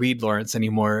of people read Lawrence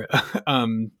anymore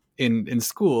in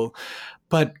school,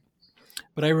 but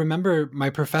I remember my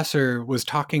professor was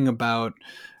talking about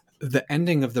the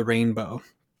ending of the rainbow,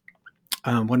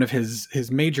 one of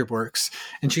his major works,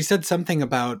 and she said something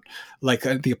about like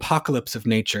the apocalypse of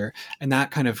nature, and that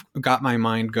kind of got my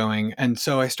mind going. And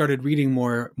so I started reading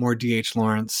more D.H.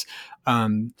 Lawrence,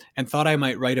 and thought I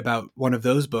might write about one of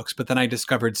those books, but then I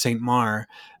discovered Saint Maar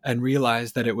and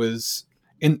realized that it was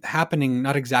happening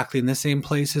not exactly in the same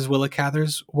place as Willa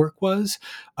Cather's work was,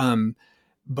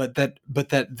 but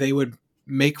that they would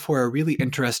make for a really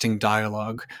interesting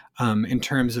dialogue in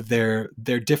terms of their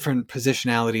different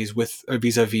positionalities with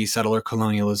vis-a-vis settler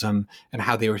colonialism and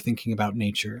how they were thinking about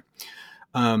nature.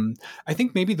 I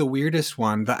think maybe the weirdest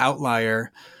one, the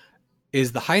outlier,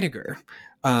 is the Heidegger.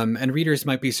 And readers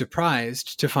might be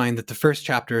surprised to find that the first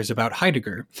chapter is about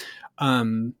Heidegger.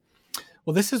 Well,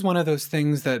 this is one of those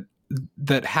things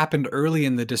that happened early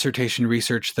in the dissertation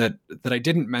research that I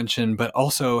didn't mention, but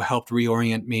also helped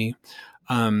reorient me.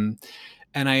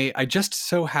 And I just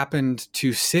so happened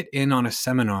to sit in on a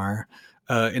seminar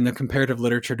in the comparative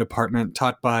literature department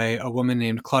taught by a woman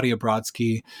named Claudia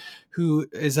Brodsky, who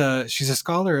she's a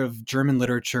scholar of German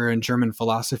literature and German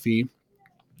philosophy.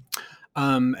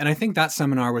 And I think that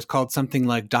seminar was called something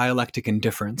like Dialectic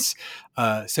Indifference.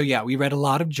 So yeah, we read a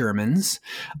lot of Germans.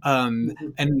 And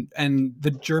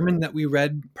the German that we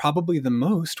read probably the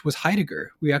most was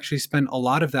Heidegger. We actually spent a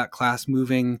lot of that class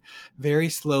moving very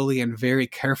slowly and very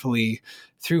carefully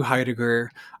through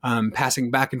Heidegger,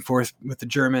 passing back and forth with the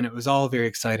German. It was all very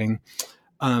exciting.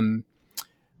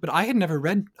 But I had never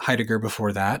read Heidegger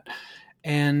before that.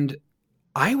 And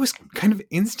I was kind of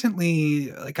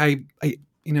instantly like, I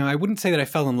wouldn't say that I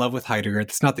fell in love with Heidegger.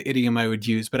 That's not the idiom I would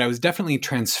use, but I was definitely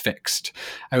transfixed.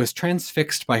 I was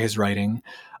transfixed by his writing.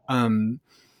 And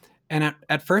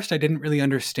at first I didn't really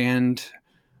understand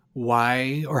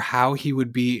why or how he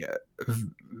would be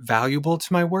valuable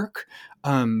to my work.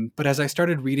 But as I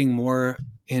started reading more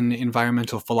in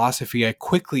environmental philosophy, I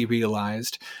quickly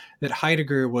realized that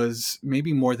Heidegger was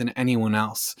maybe more than anyone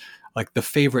else, like the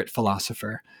favorite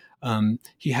philosopher.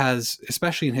 He has,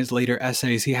 especially in his later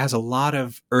essays, he has a lot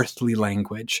of earthly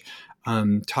language,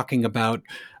 talking about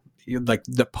like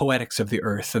the poetics of the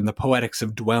earth and the poetics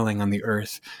of dwelling on the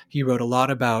earth. He wrote a lot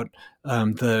about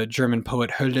the German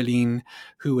poet Hölderlin,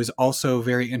 who was also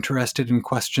very interested in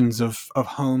questions of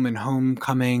home and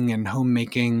homecoming and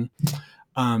homemaking.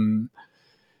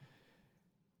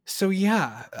 So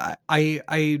yeah,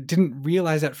 I didn't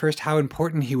realize at first how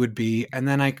important he would be, and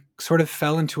then I sort of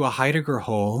fell into a Heidegger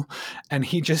hole, and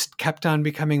he just kept on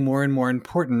becoming more and more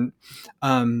important.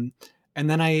 Um, and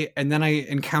then I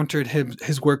encountered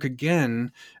his work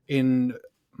again in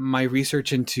my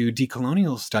research into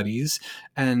decolonial studies,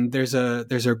 and there's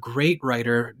a great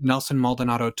writer, Nelson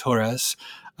Maldonado Torres,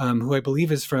 who I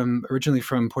believe is originally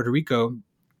from Puerto Rico,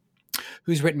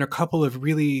 who's written a couple of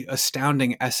really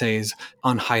astounding essays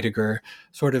on Heidegger,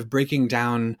 sort of breaking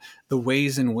down the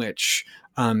ways in which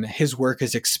his work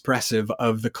is expressive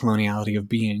of the coloniality of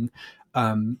being.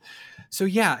 So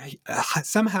yeah,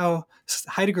 somehow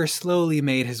Heidegger slowly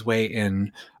made his way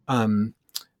in,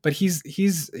 but he's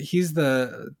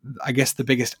the, I guess, the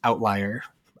biggest outlier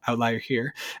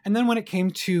here. And then when it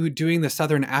came to doing the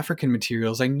Southern African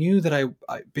materials, I knew that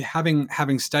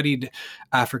having studied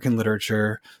African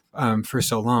literature for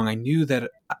so long, I knew that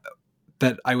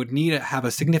I would need to have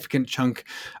a significant chunk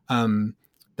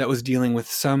that was dealing with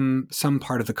some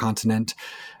part of the continent.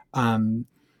 And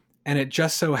it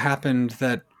just so happened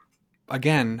that,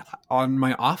 again, on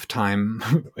my off time,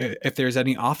 if there's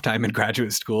any off time in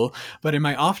graduate school, but in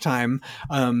my off time,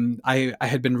 I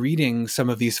had been reading some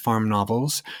of these farm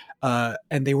novels,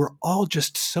 and they were all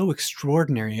just so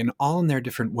extraordinary and all in their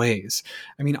different ways.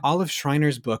 I mean, Olive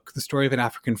Schreiner's book, The Story of an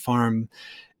African Farm,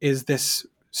 is this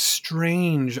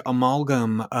strange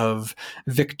amalgam of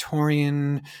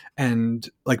Victorian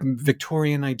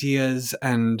ideas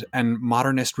and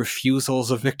modernist refusals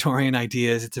of Victorian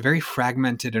ideas. It's a very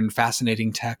fragmented and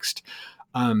fascinating text.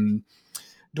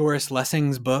 Doris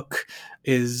Lessing's book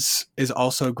is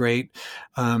also great.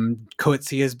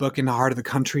 Coetzee's book, In the Heart of the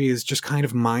Country, is just kind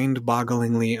of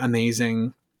mind-bogglingly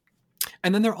amazing.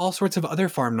 And then there are all sorts of other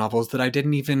farm novels that I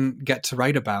didn't even get to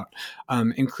write about,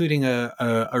 including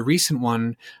a recent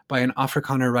one by an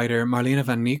Afrikaner writer, Marlene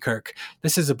van Niekerk.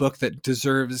 This is a book that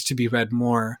deserves to be read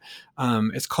more.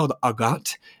 It's called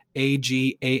Agat,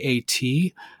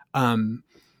 Agaat,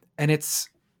 and it's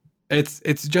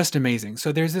just amazing.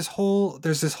 So there's this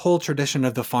whole tradition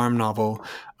of the farm novel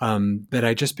that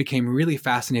I just became really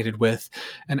fascinated with,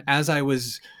 and as I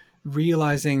was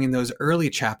realizing in those early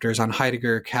chapters on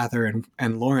Heidegger, Cather,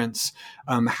 and Lawrence,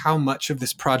 how much of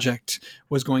this project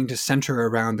was going to center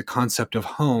around the concept of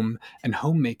home and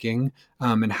homemaking,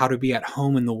 and how to be at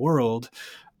home in the world,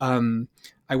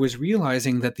 I was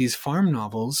realizing that these farm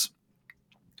novels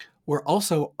were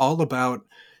also all about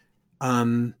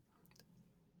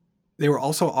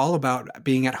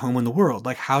being at home in the world.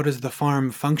 Like, how does the farm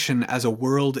function as a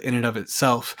world in and of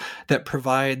itself that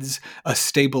provides a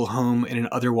stable home in an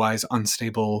otherwise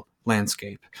unstable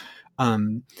landscape?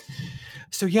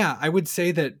 So yeah, I would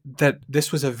say that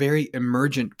this was a very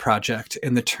emergent project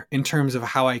in terms of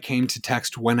how I came to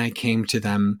text when I came to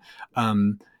them.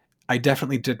 I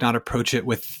definitely did not approach it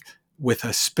with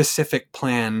a specific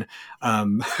plan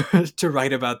to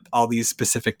write about all these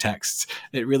specific texts.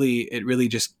 It really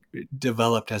just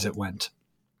developed as it went.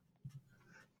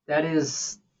 That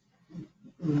is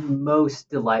most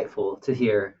delightful to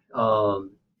hear,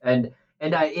 and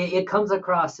it comes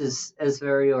across as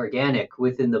very organic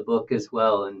within the book as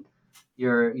well. And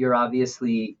you're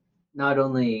obviously not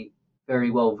only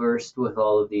very well versed with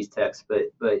all of these texts,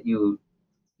 but you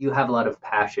have a lot of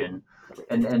passion,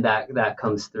 and that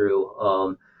comes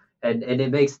through, and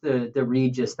it makes the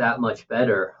read just that much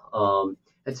better.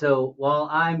 And so while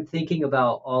I'm thinking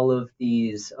about all of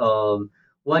these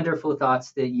wonderful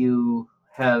thoughts that you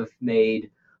have made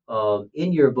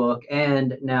in your book,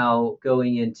 and now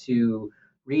going into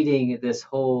reading this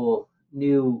whole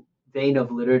new vein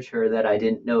of literature that I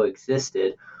didn't know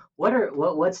existed,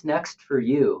 what's next for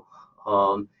you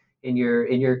in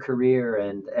your career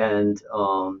and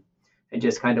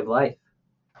just kind of life?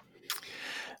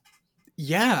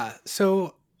 Yeah.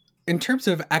 So in terms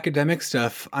of academic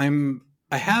stuff,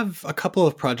 I have a couple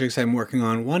of projects I'm working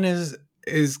on. One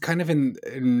is kind of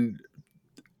in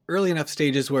early enough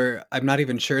stages where I'm not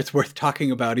even sure it's worth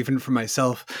talking about, even for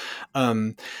myself.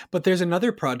 But there's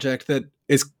another project that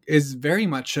is very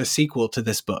much a sequel to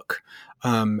this book.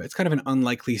 It's kind of an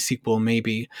unlikely sequel,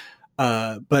 maybe.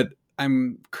 But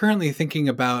I'm currently thinking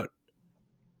about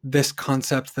this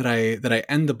concept that I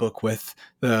end the book with,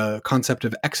 the concept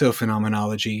of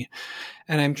exophenomenology,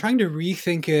 and I'm trying to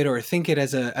rethink it or think it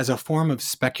as a form of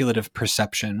speculative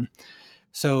perception.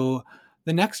 So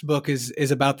the next book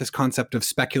is about this concept of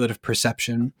speculative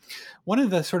perception. One of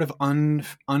the sort of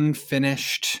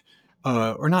unfinished,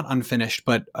 or not unfinished,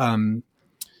 but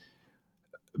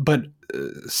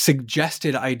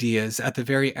suggested ideas at the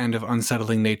very end of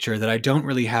Unsettling Nature that I don't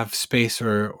really have space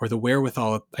or the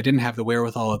wherewithal. I didn't have the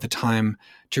wherewithal at the time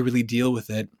to really deal with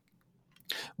it.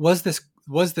 was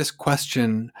this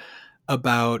question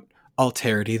about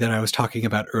alterity that I was talking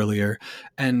about earlier,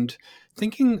 and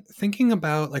thinking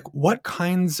about like what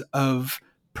kinds of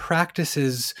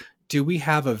practices do we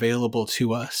have available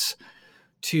to us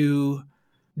to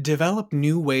develop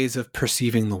new ways of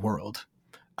perceiving the world.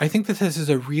 I think that this is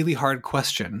a really hard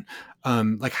question.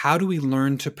 Like, how do we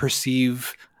learn to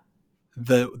perceive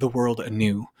the world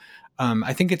anew?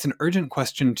 I think it's an urgent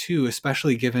question too,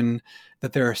 especially given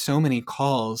that there are so many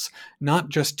calls not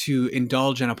just to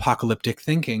indulge in apocalyptic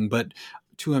thinking, but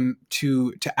to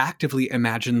actively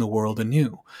imagine the world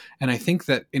anew. And I think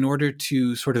that in order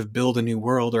to sort of build a new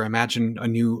world or imagine a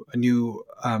new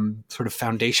sort of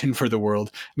foundation for the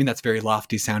world, I mean that's very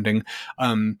lofty sounding,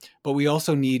 but we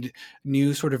also need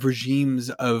new sort of regimes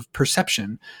of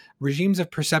perception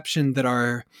that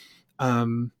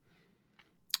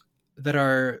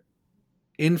are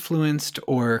influenced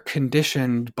or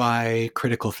conditioned by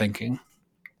critical thinking.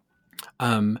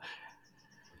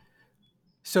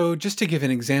 So just to give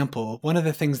an example, one of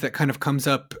the things that kind of comes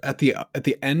up at the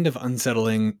end of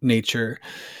Unsettling Nature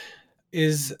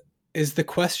is the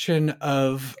question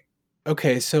of,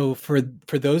 okay, so for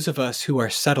those of us who are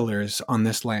settlers on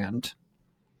this land,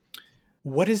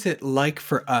 what is it like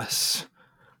for us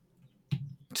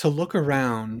to look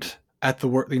around at the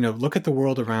world, look at the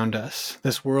world around us,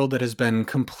 this world that has been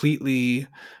completely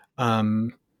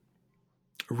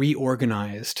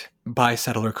reorganized by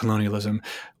settler colonialism?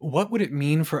 What would it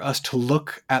mean for us to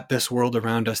look at this world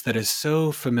around us that is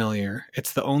so familiar?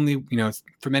 It's the only,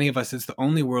 for many of us, it's the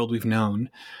only world we've known.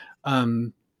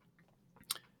 What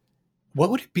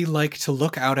would it be like to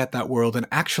look out at that world and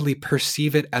actually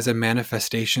perceive it as a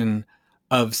manifestation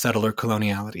of settler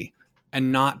coloniality,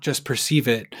 and not just perceive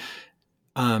it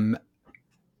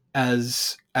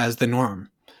as the norm?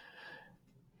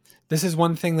 This is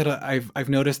one thing that I've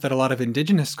noticed that a lot of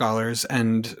Indigenous scholars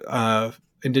and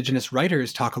Indigenous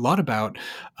writers talk a lot about,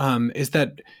 is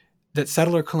that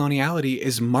settler coloniality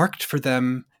is marked for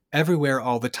them everywhere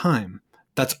all the time.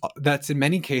 That's in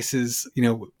many cases,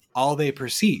 all they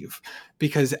perceive,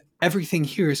 because everything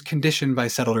here is conditioned by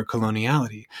settler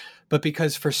coloniality. But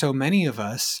because for so many of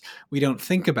us, we don't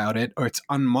think about it, or it's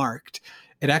unmarked,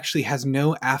 it actually has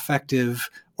no affective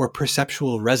or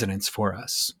perceptual resonance for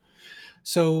us.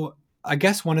 So I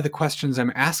guess one of the questions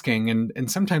I'm asking,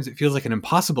 and sometimes it feels like an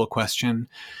impossible question,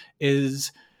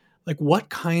 is like, what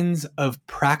kinds of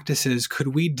practices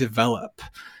could we develop?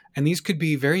 And these could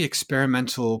be very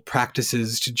experimental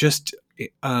practices to just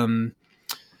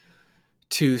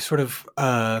to sort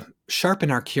of sharpen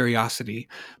our curiosity.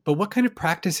 But what kind of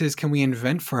practices can we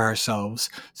invent for ourselves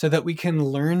so that we can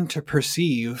learn to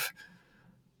perceive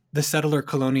the settler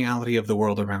coloniality of the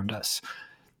world around us?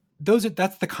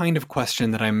 That's the kind of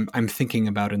question that I'm thinking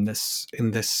about in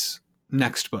this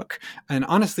next book. And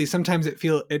honestly, sometimes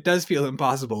it does feel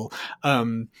impossible.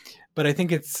 But I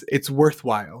think it's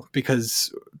worthwhile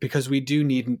because we do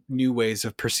need new ways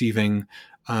of perceiving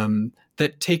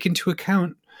that take into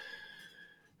account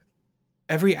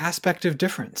every aspect of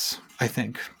difference, I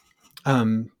think.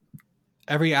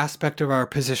 Every aspect of our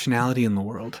positionality in the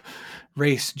world,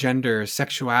 race, gender,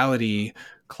 sexuality,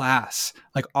 class,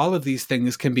 like all of these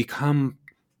things can become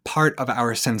part of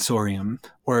our sensorium,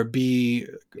 or be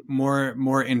more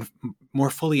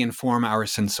fully inform our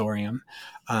sensorium.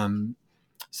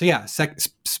 So yeah,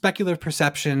 speculative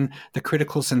perception, the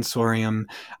critical sensorium,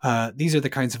 these are the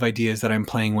kinds of ideas that I'm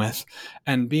playing with.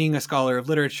 And being a scholar of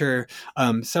literature,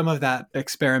 some of that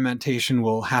experimentation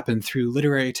will happen through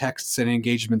literary texts and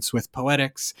engagements with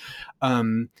poetics.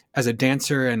 As a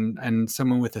dancer and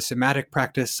someone with a somatic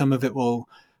practice, some of it will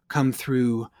come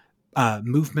through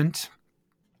movement,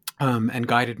 and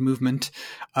guided movement.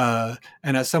 And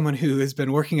as someone who has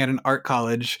been working at an art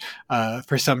college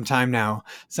for some time now,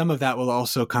 some of that will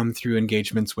also come through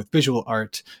engagements with visual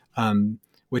art,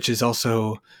 which is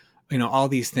also, all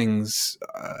these things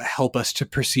help us to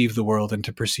perceive the world and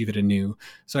to perceive it anew.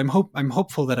 So I'm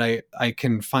hopeful that I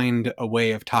can find a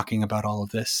way of talking about all of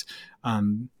this.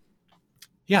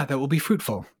 That will be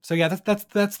fruitful. So yeah,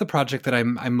 that's the project that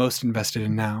I'm most invested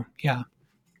in now. Yeah.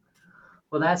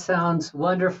 Well, that sounds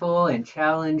wonderful and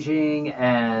challenging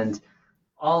and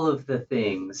all of the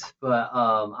things. But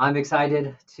I'm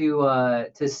excited to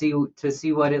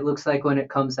see what it looks like when it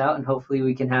comes out, and hopefully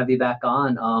we can have you back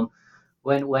on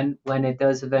when it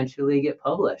does eventually get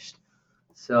published.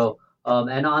 So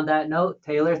and on that note,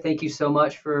 Taylor, thank you so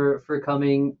much for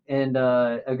coming and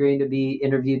agreeing to be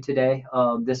interviewed today.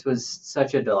 This was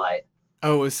such a delight.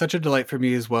 Oh, it was such a delight for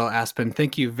me as well, Aspen.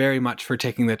 Thank you very much for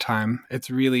taking the time. It's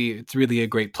really a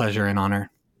great pleasure and honor.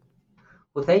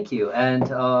 Well, thank you,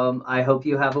 and I hope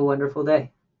you have a wonderful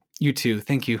day. You too.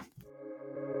 Thank you.